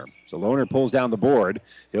Lohner. So Lohner pulls down the board.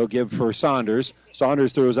 He'll give for Saunders.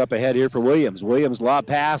 Saunders throws up ahead here for Williams. Williams lob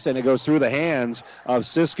pass, and it goes through the hands of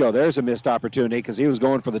Cisco. There's a missed opportunity because he was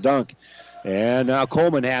going for the dunk. And now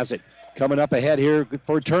Coleman has it. Coming up ahead here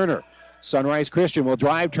for Turner. Sunrise Christian will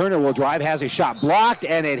drive. Turner will drive. Has a shot blocked,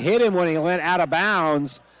 and it hit him when he went out of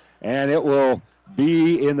bounds. And it will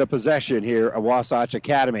be in the possession here of Wasatch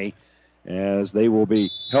Academy as they will be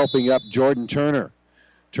helping up Jordan Turner.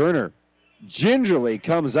 Turner gingerly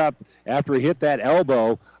comes up after he hit that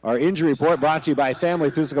elbow. Our injury report brought to you by Family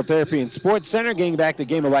Physical Therapy and Sports Center. Getting back to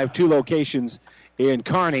Game of Life, 2 locations in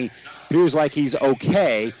Kearney. Appears like he's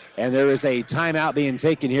okay, and there is a timeout being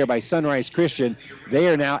taken here by Sunrise Christian. They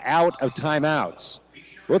are now out of timeouts.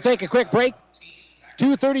 We'll take a quick break.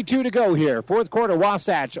 2:32 to go here. Fourth quarter,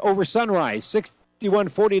 Wasatch over Sunrise,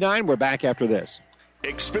 61-49. We're back after this.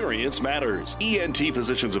 Experience matters. ENT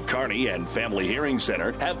Physicians of Kearney and Family Hearing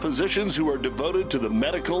Center have physicians who are devoted to the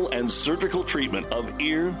medical and surgical treatment of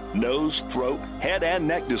ear, nose, throat, head, and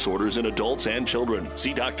neck disorders in adults and children.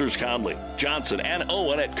 See Doctors Conley, Johnson, and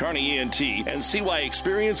Owen at Kearney ENT and see why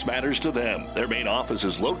experience matters to them. Their main office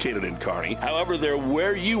is located in Kearney. However, they're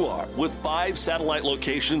where you are with 5 satellite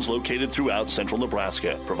locations located throughout central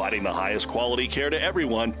Nebraska, providing the highest quality care to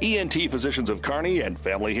everyone. ENT Physicians of Kearney and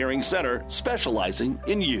Family Hearing Center, specializing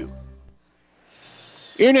in you.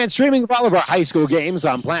 Internet streaming of all of our high school games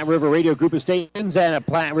on Platte River Radio Group of Stations and at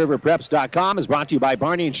PlatteRiverPreps.com is brought to you by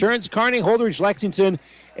Barney Insurance, Kearney, Holdridge, Lexington,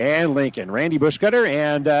 and Lincoln. Randy Bushcutter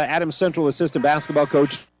and Adams Central Assistant Basketball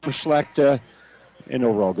Coach Schlecht, an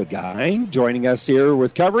overall good guy, joining us here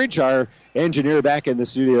with coverage. Our engineer back in the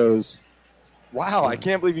studios. Wow, I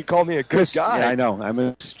can't believe you called me a good guy. Yeah, I know. I'm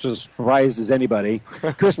as surprised as anybody.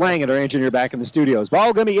 Chris Langen, our engineer, back in the studios.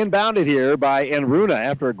 Ball going to be inbounded here by Enruna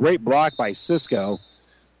after a great block by Cisco.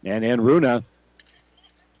 And Enruna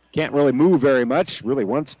can't really move very much, really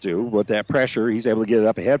wants to. With that pressure, he's able to get it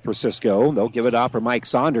up ahead for Cisco. They'll give it off for Mike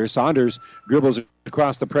Saunders. Saunders dribbles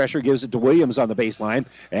across the pressure, gives it to Williams on the baseline.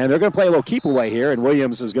 And they're going to play a little keep away here, and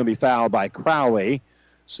Williams is going to be fouled by Crowley.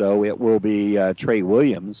 So it will be Trey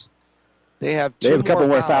Williams. They have a couple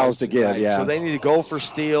more fouls to give, right? yeah. So they need to go for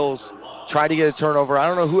steals, try to get a turnover. I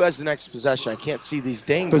don't know who has the next possession. I can't see these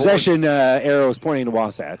dang possession arrow is pointing to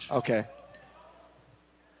Wasatch. Okay.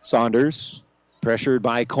 Saunders, pressured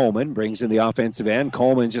by Coleman, brings in the offensive end.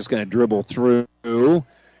 Coleman's just going to dribble through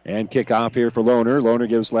and kick off here for Lohner. Lohner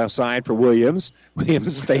gives left side for Williams.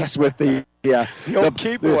 Williams faced with the old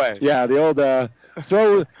keep away. Yeah, the old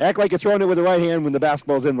throw, act like you're throwing it with the right hand when the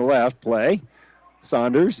basketball's in the left play.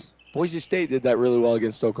 Saunders. Boise State did that really well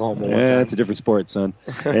against Oklahoma. Yeah, it's a different sport, son.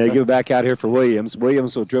 And give it back out here for Williams.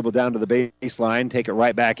 Williams will dribble down to the baseline, take it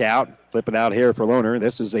right back out, flip it out here for Lohner.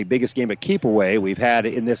 This is the biggest game of keep away we've had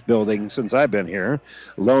in this building since I've been here.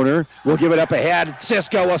 Lohner will give it up ahead.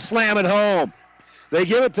 Cisco will slam it home. They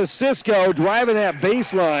give it to Cisco, driving that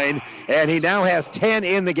baseline, and he now has 10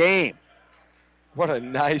 in the game. What a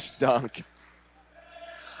nice dunk.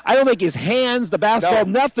 I don't think his hands, the basketball,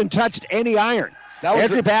 nothing touched any iron.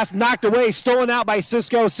 Entry pass knocked away, stolen out by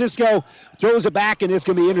Cisco. Cisco throws it back, and it's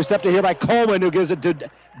going to be intercepted here by Coleman, who gives it to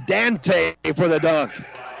Dante for the dunk.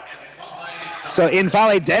 So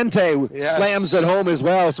Infale Dante slams it home as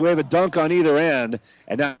well, so we have a dunk on either end.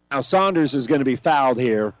 And now Saunders is going to be fouled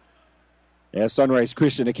here as Sunrise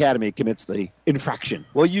Christian Academy commits the infraction.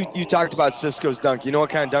 Well, you talked about Cisco's dunk. You know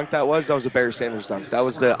what kind of dunk that was? That was a Barry Sanders dunk. That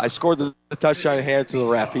was I scored the touchdown and handed it to the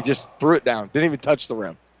ref. He just threw it down. Didn't even touch the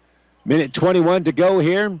rim. Minute 21 to go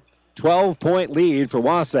here. 12-point lead for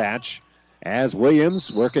Wasatch as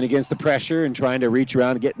Williams working against the pressure and trying to reach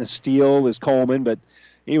around and getting a steal is Coleman, but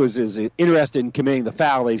he was as interested in committing the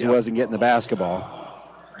foul as he was in getting the basketball.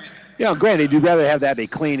 You know, granted, you'd rather have that be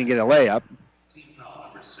clean and get a layup.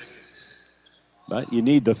 But you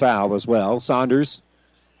need the foul as well. Saunders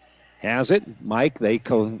has it. Mike, they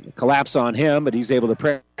collapse on him, but he's able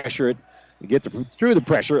to pressure it. Get through the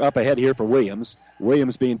pressure up ahead here for Williams.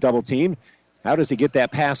 Williams being double-teamed. How does he get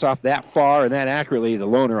that pass off that far and that accurately? The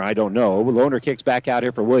Lohner, I don't know. Lohner kicks back out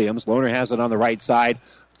here for Williams. Lohner has it on the right side.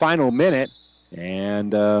 Final minute,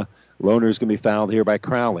 and Lohner's going to be fouled here by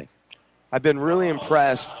Crowley. I've been really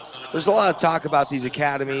impressed. There's a lot of talk about these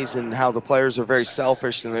academies and how the players are very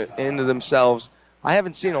selfish and into themselves. I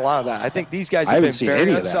haven't seen a lot of that. I think these guys have been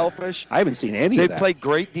very unselfish. I haven't seen any of that. They've played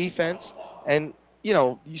great defense, and you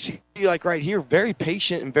know, you see like right here, very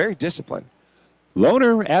patient and very disciplined.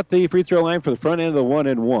 Lohner at the free throw line for the front end of the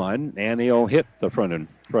 1-and-1, and he'll hit the front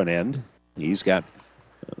end. He's got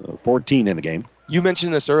 14 in the game. You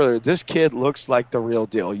mentioned this earlier. This kid looks like the real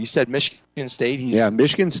deal. You said Michigan State. Yeah,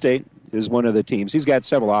 Michigan State is one of the teams. He's got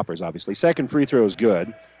several offers, obviously. Second free throw is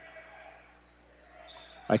good.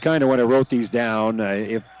 I kind of, when I wrote these down,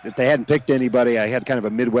 if they hadn't picked anybody, I had kind of a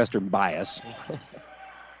Midwestern bias.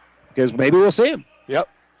 Because maybe we'll see him. Yep.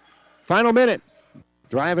 Final minute.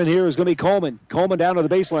 Driving here is going to be Coleman. Coleman down to the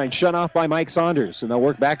baseline, shut off by Mike Saunders. And they'll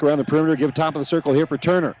work back around the perimeter, give top of the circle here for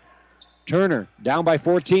Turner. Turner down by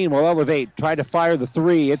 14 will elevate, try to fire the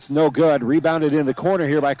three. It's no good. Rebounded in the corner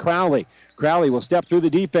here by Crowley. Crowley will step through the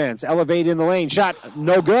defense, elevate in the lane. Shot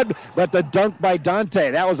no good, but the dunk by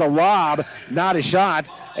Dante. That was a lob, not a shot.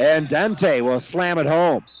 And Dante will slam it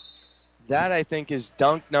home. That, I think, is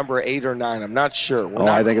dunk number 8 or 9. I'm not sure.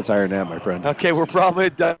 I think it's higher than that, my friend. Okay, we're probably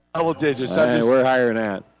at double digits. We're higher than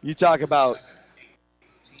that. You talk about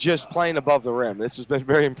just playing above the rim. This has been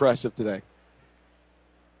very impressive today.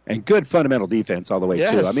 And good fundamental defense all the way,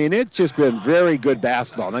 too. I mean, it's just been very good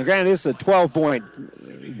basketball. Now, granted, it's a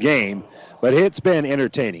 12-point game, but it's been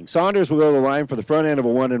entertaining. Saunders will go to the line for the front end of a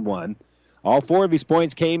 1-and-1. All 4 of his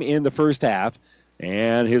points came in the first half,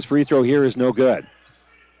 and his free throw here is no good.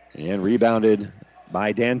 And rebounded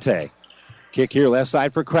by Dante. Kick here left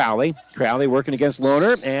side for Crowley. Crowley working against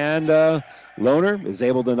Lohner, and Lohner is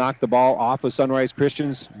able to knock the ball off of Sunrise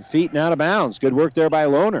Christian's feet and out of bounds. Good work there by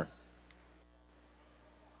Lohner.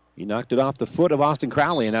 He knocked it off the foot of Austin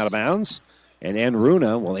Crowley and out of bounds. And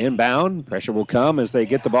Enruna will inbound. Pressure will come as they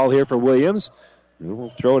get the ball here for Williams. We'll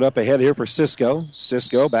throw it up ahead here for Cisco.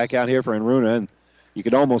 Cisco back out here for Enruna. And you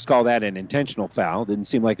could almost call that an intentional foul. Didn't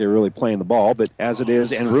seem like they were really playing the ball. But as it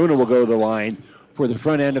is, Enruna will go to the line for the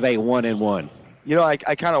front end of a 1-and-1. You know, I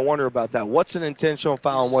kind of wonder about that. What's an intentional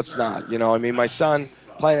foul and what's not? You know, I mean, my son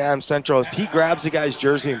playing at Adams Central, if he grabs a guy's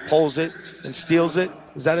jersey and pulls it and steals it,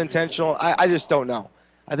 is that intentional? I just don't know.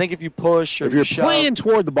 I think if you push or if you're shove, playing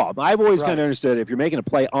toward the ball, I've always kind of understood if you're making a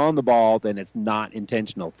play on the ball, then it's not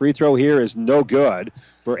intentional. Free throw here is no good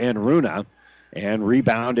for Enruna and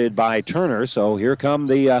rebounded by Turner. So here come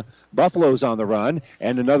the Buffaloes on the run,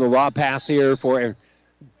 and another lob pass here for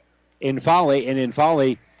Infali, and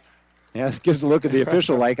Infali gives a look at the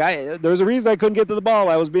official like, there's a reason I couldn't get to the ball.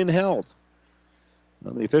 I was being held.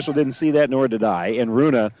 Well, the official didn't see that, nor did I. And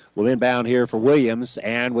Runa will inbound here for Williams.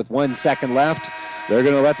 And with 1 second left, they're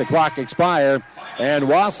going to let the clock expire. And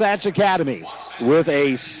Wasatch Academy with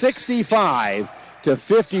a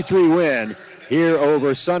 65-53 win here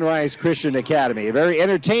over Sunrise Christian Academy. A very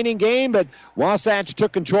entertaining game, but Wasatch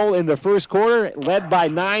took control in the first quarter, led by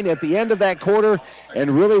 9 at the end of that quarter,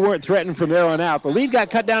 and really weren't threatened from there on out. The lead got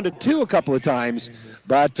cut down to 2 a couple of times,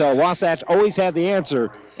 but Wasatch always had the answer,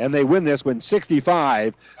 and they win this one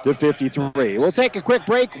 65-53. We'll take a quick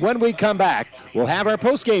break. When we come back, we'll have our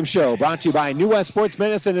postgame show brought to you by New West Sports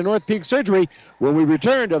Medicine and North Peak Surgery when we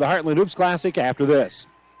return to the Heartland Hoops Classic after this.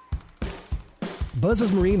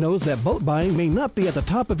 Buzz's Marine knows that boat buying may not be at the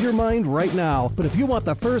top of your mind right now, but if you want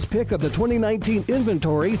the first pick of the 2019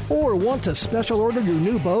 inventory or want to special order your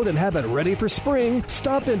new boat and have it ready for spring,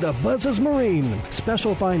 stop into Buzz's Marine.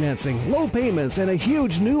 Special financing, low payments, and a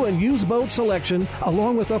huge new and used boat selection,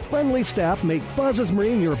 along with a friendly staff, make Buzz's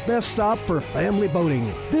Marine your best stop for family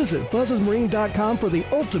boating. Visit buzzesmarine.com for the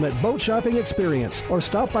ultimate boat shopping experience, or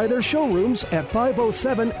stop by their showrooms at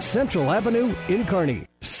 507 Central Avenue in Kearney.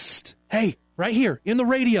 Psst! Hey! Right here, in the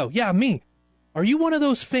radio. Yeah, me. Are you one of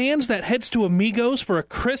those fans that heads to Amigos for a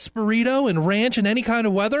crisp burrito and ranch in any kind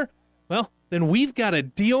of weather? Well, then we've got a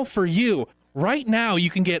deal for you. Right now,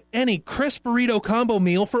 you can get any crisp burrito combo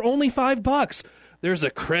meal for only $5. There's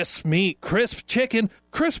a crisp meat, crisp chicken,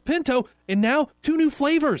 crisp pinto, and now 2 new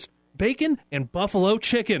flavors, bacon and buffalo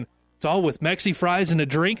chicken. It's all with Mexi fries and a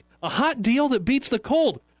drink, a hot deal that beats the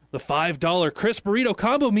cold. The $5 crisp burrito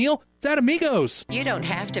combo meal, it's at Amigos. You don't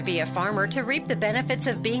have to be a farmer to reap the benefits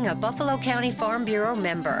of being a Buffalo County Farm Bureau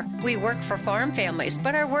member. We work for farm families,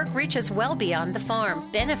 but our work reaches well beyond the farm,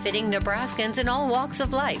 benefiting Nebraskans in all walks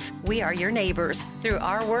of life. We are your neighbors. Through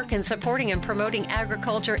our work in supporting and promoting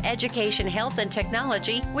agriculture, education, health, and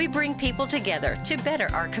technology, we bring people together to better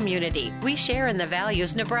our community. We share in the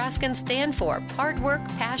values Nebraskans stand for: hard work,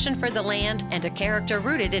 passion for the land, and a character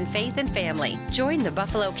rooted in faith and family. Join the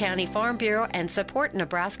Buffalo County Farm Bureau and support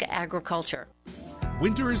Nebraska agriculture.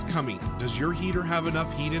 Winter is coming. Does your heater have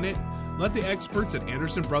enough heat in it? Let the experts at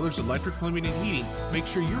Anderson Brothers Electric Plumbing and Heating make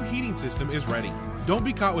sure your heating system is ready. Don't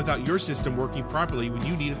be caught without your system working properly when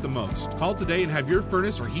you need it the most. Call today and have your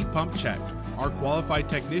furnace or heat pump checked. Our qualified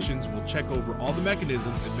technicians will check over all the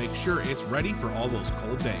mechanisms and make sure it's ready for all those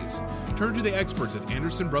cold days. Turn to the experts at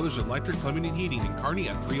Anderson Brothers Electric Plumbing and Heating in Kearney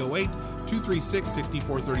at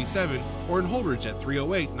 308-236-6437 or in Holdridge at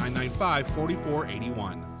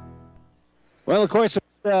 308-995-4481. Well, of course, it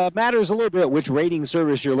matters a little bit which rating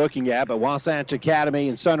service you're looking at, but Wasatch Academy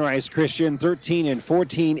and Sunrise Christian, 13 and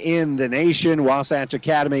 14 in the nation. Wasatch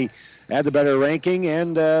Academy had the better ranking,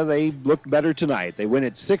 and they looked better tonight. They win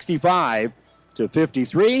at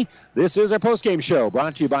 65-53. This is our postgame show,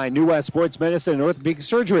 brought to you by New West Sports Medicine and Orthopedic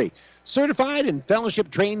Surgery. Certified and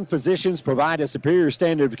fellowship-trained physicians provide a superior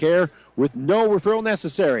standard of care with no referral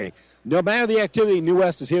necessary. No matter the activity, New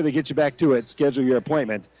West is here to get you back to it. Schedule your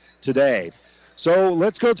appointment today. So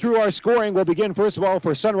let's go through our scoring. We'll begin, first of all,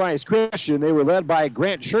 for Sunrise Christian. They were led by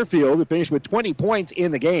Grant Sherfield, who finished with 20 points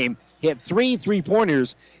in the game. Hit 3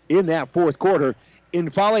 3-pointers in that fourth quarter.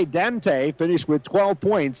 Infale Dante finished with 12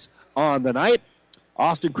 points on the night.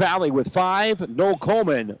 Austin Crowley with 5. Noel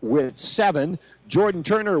Coleman with 7. Jordan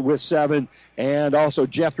Turner with 7. And also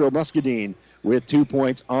Jethro Muscadine with 2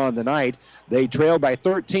 points on the night. They trailed by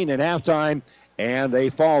 13 at halftime, and they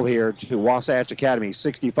fall here to Wasatch Academy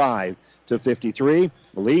 65-53.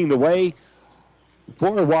 Leading the way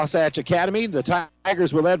for Wasatch Academy, the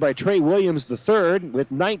Tigers were led by Trey Williams III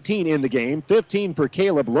with 19 in the game, 15 for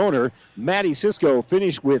Caleb Lohner. Matty Cisco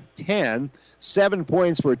finished with 10, 7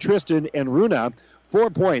 points for Tristan and Runa,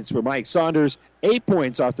 4 points for Mike Saunders, 8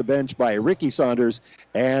 points off the bench by Ricky Saunders,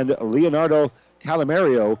 and Leonardo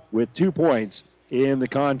Calamario with 2 points in the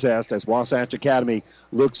contest as Wasatch Academy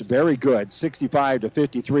looks very good,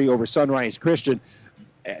 65-53 over Sunrise Christian.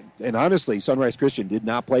 And honestly, Sunrise Christian did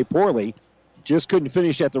not play poorly, just couldn't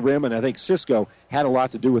finish at the rim, and I think Cisco had a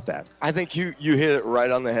lot to do with that. I think you hit it right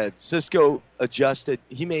on the head. Cisco adjusted.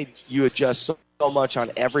 He made you adjust so much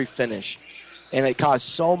on every finish, and it caused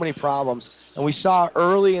so many problems. And we saw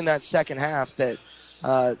early in that second half that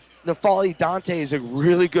Infale Dante is a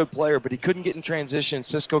really good player, but he couldn't get in transition.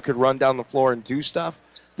 Cisco could run down the floor and do stuff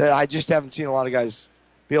that I just haven't seen a lot of guys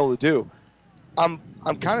be able to do. I'm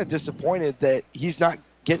kind of disappointed that he's not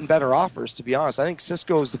getting better offers, to be honest. I think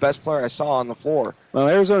Cisco is the best player I saw on the floor. Well,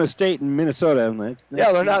 Arizona State and Minnesota.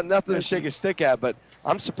 Yeah, they're not nothing to shake a stick at, but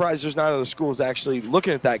I'm surprised there's not other schools actually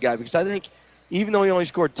looking at that guy, because I think even though he only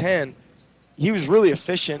scored 10, he was really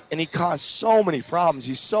efficient, and he caused so many problems.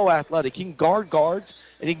 He's so athletic. He can guard guards,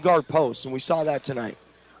 and he can guard posts, and we saw that tonight.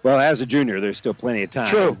 Well, as a junior, there's still plenty of time.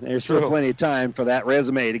 True. There's still plenty of time for that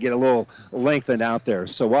resume to get a little lengthened out there.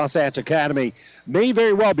 So Wasatch Academy may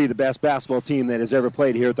very well be the best basketball team that has ever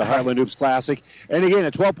played here at the Heartland Hoops Classic. And again,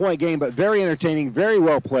 a 12-point game, but very entertaining, very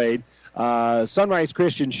well played. Sunrise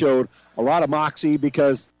Christian showed a lot of moxie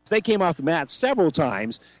because they came off the mat several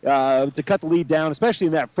times to cut the lead down, especially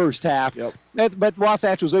in that first half. Yep. But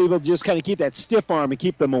Wasatch was able to just kind of keep that stiff arm and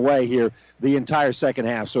keep them away here the entire second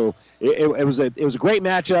half. So it was a great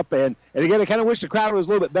matchup. And again, I kind of wish the crowd was a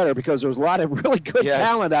little bit better because there was a lot of really good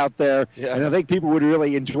talent out there. Yes. And I think people would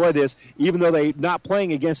really enjoy this, even though they're not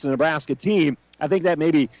playing against a Nebraska team. I think that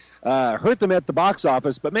maybe hurt them at the box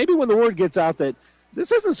office. But maybe when the word gets out that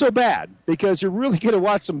this isn't so bad, because you're really going to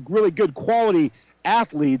watch some really good quality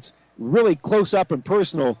athletes really close up and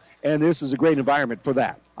personal, and this is a great environment for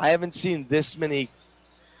that. I haven't seen this many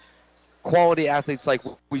quality athletes like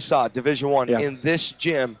we saw Division I in this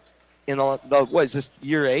gym in what is this,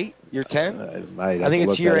 year 8, year 10? I think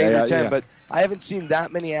it's year 8 or 10, but I haven't seen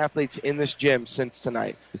that many athletes in this gym since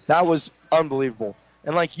tonight. That was unbelievable.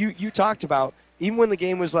 And like you talked about, even when the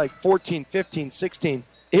game was like 14, 15, 16,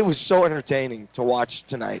 it was so entertaining to watch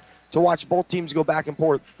tonight. To watch both teams go back and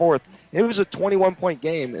forth. It was a 21-point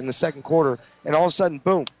game in the second quarter, and all of a sudden,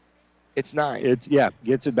 boom, it's 9.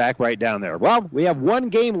 Gets it back right down there. Well, we have one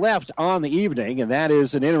game left on the evening, and that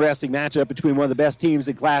is an interesting matchup between one of the best teams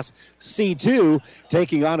in Class C2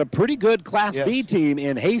 taking on a pretty good Class B team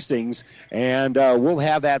in Hastings, and we'll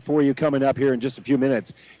have that for you coming up here in just a few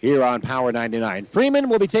minutes here on Power 99. Freeman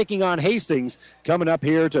will be taking on Hastings coming up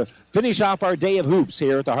here to finish off our day of hoops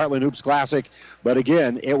here at the Heartland Hoops Classic. But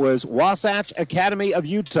again, it was Wasatch Academy of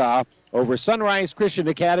Utah over Sunrise Christian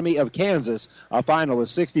Academy of Kansas, a final of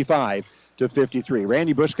 65-53.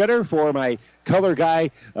 Randy Bushcutter for my color guy,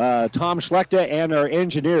 Tom Schlechter, and our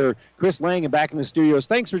engineer, Chris Lang, and back in the studios.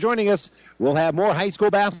 Thanks for joining us. We'll have more high school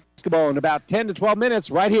basketball in about 10 to 12 minutes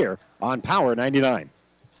right here on Power 99.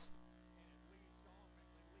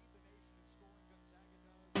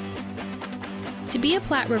 To be a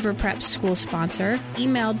Platte River Prep school sponsor,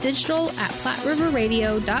 email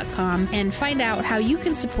digital@platteriverradio.com and find out how you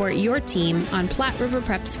can support your team on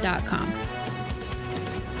platteriverpreps.com.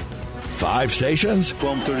 5 stations.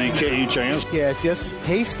 1230 KHIS. Yes.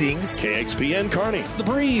 Hastings. KXPN Kearney. The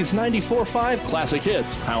Breeze 94.5 Classic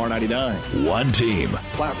Hits. Power 99. One team.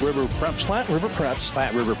 Platte River Preps. Platte River Preps.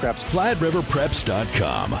 Platte River Preps.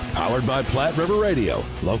 PlatteRiverPreps.com. Powered by Platte River Radio.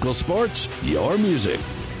 Local sports, your music.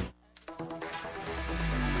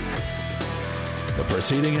 The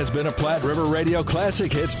Proceeding has been a Platte River Radio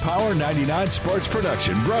Classic Hits Power 99 sports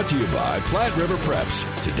production brought to you by Platte River Preps.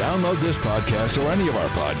 To download this podcast or any of our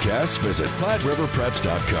podcasts, visit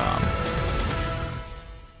PlatteRiverPreps.com.